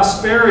their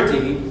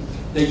prosperity,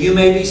 that you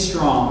may be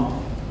strong.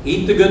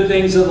 Eat the good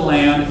things of the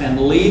land, and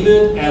leave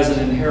it as an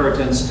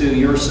inheritance to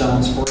your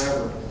sons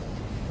forever.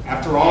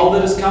 After all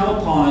that has come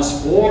upon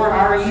us for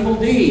our evil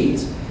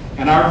deeds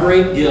and our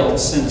great guilt,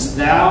 since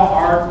thou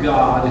art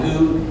God,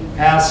 who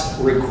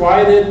hast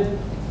requited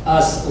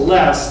us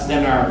less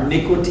than our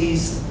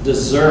iniquities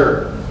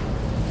deserve,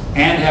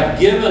 and have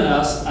given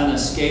us an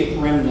escaped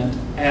remnant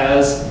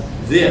as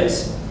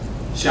this,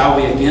 shall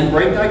we again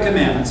break thy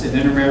commandments and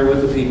intermarry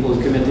with the people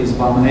who commit these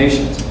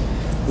abominations?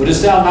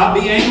 Wouldst thou not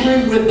be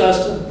angry with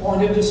us to the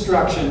point of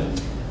destruction,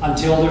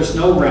 until there's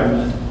no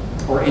remnant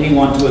or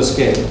anyone to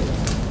escape?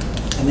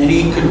 And then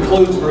he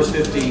concludes verse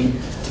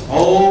 15,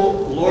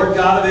 "O Lord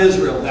God of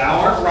Israel, thou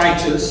art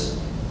righteous.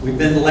 We've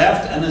been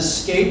left an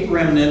escaped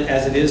remnant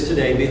as it is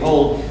today.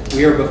 Behold,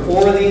 we are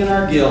before thee in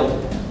our guilt,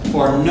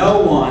 for no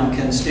one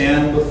can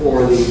stand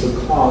before thee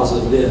because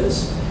of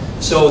this."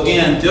 So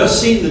again, just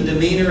seeing the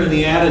demeanor and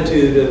the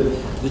attitude of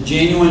the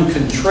genuine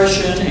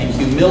contrition and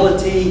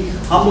humility,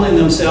 humbling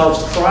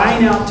themselves,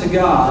 crying out to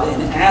God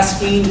and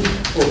asking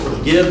for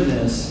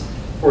forgiveness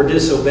for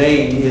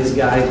disobeying His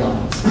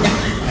guidelines.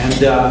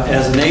 And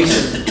as a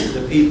nation,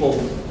 the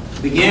people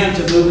began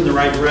to move in the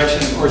right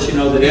direction. Of course, you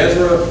know that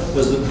Ezra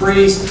was the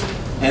priest,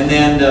 and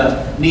then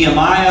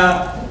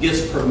Nehemiah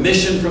gets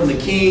permission from the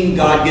king.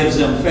 God gives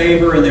them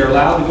favor, and they're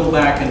allowed to go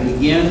back and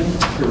begin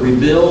to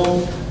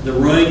rebuild the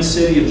ruined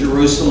city of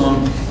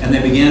Jerusalem, and they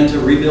began to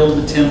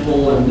rebuild the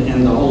temple,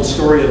 and the whole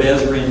story of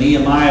Ezra and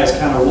Nehemiah is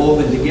kind of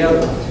woven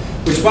together.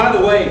 Which, by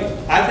the way,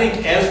 I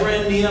think Ezra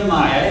and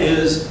Nehemiah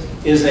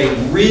is a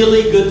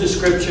really good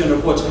description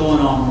of what's going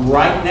on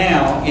right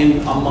now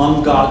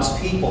among God's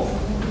people.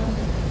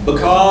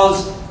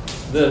 Because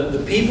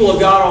the people of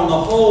God on the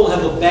whole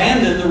have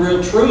abandoned the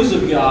real truths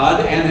of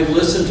God and have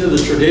listened to the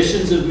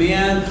traditions of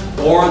men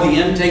or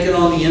taken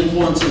on the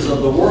influences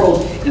of the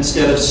world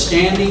instead of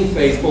standing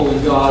faithful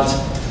in God's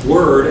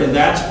Word. And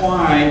that's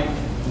why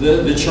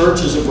the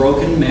church is a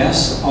broken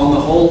mess on the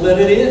whole that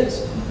it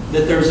is.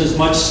 That there's as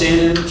much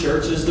sin in the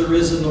church as there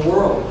is in the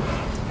world.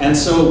 And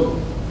so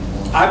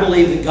I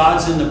believe that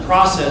God's in the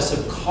process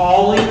of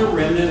calling a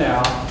remnant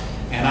out.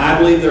 And I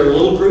believe there are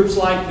little groups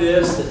like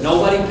this that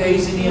nobody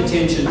pays any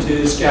attention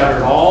to,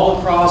 scattered all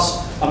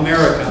across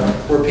America,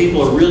 where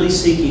people are really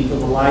seeking for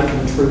the light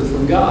and the truth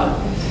from God.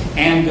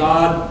 And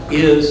God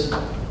is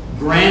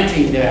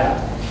granting that.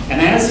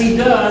 And as He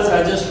does,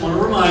 I just want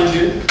to remind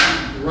you,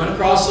 you run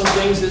across some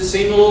things that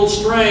seem a little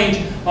strange.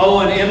 Oh,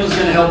 and Emma's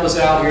going to help us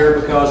out here,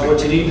 because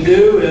what you need to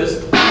do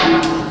is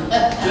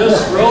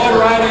just throw it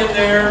right in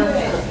there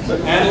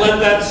and let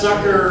that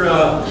sucker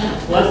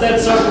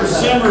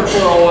simmer for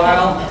a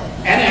while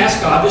and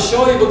ask God to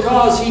show you,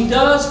 because He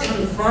does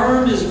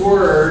confirm His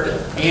word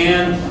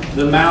in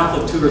the mouth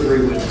of 2 or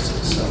 3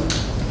 witnesses. So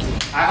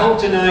I hope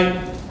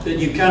tonight that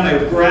you kind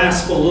of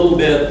grasp a little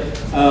bit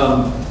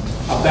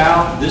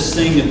about this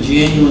thing of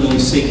genuinely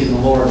seeking the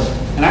Lord.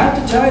 And I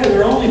have to tell you,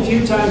 there are only a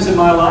few times in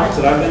my life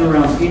that I've been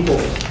around people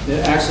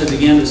that actually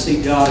began to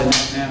seek God in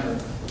that manner.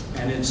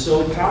 And it's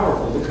so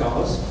powerful,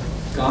 because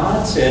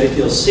God said, if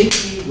you'll seek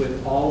me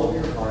with all of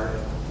your heart,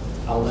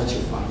 I'll let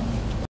you find me.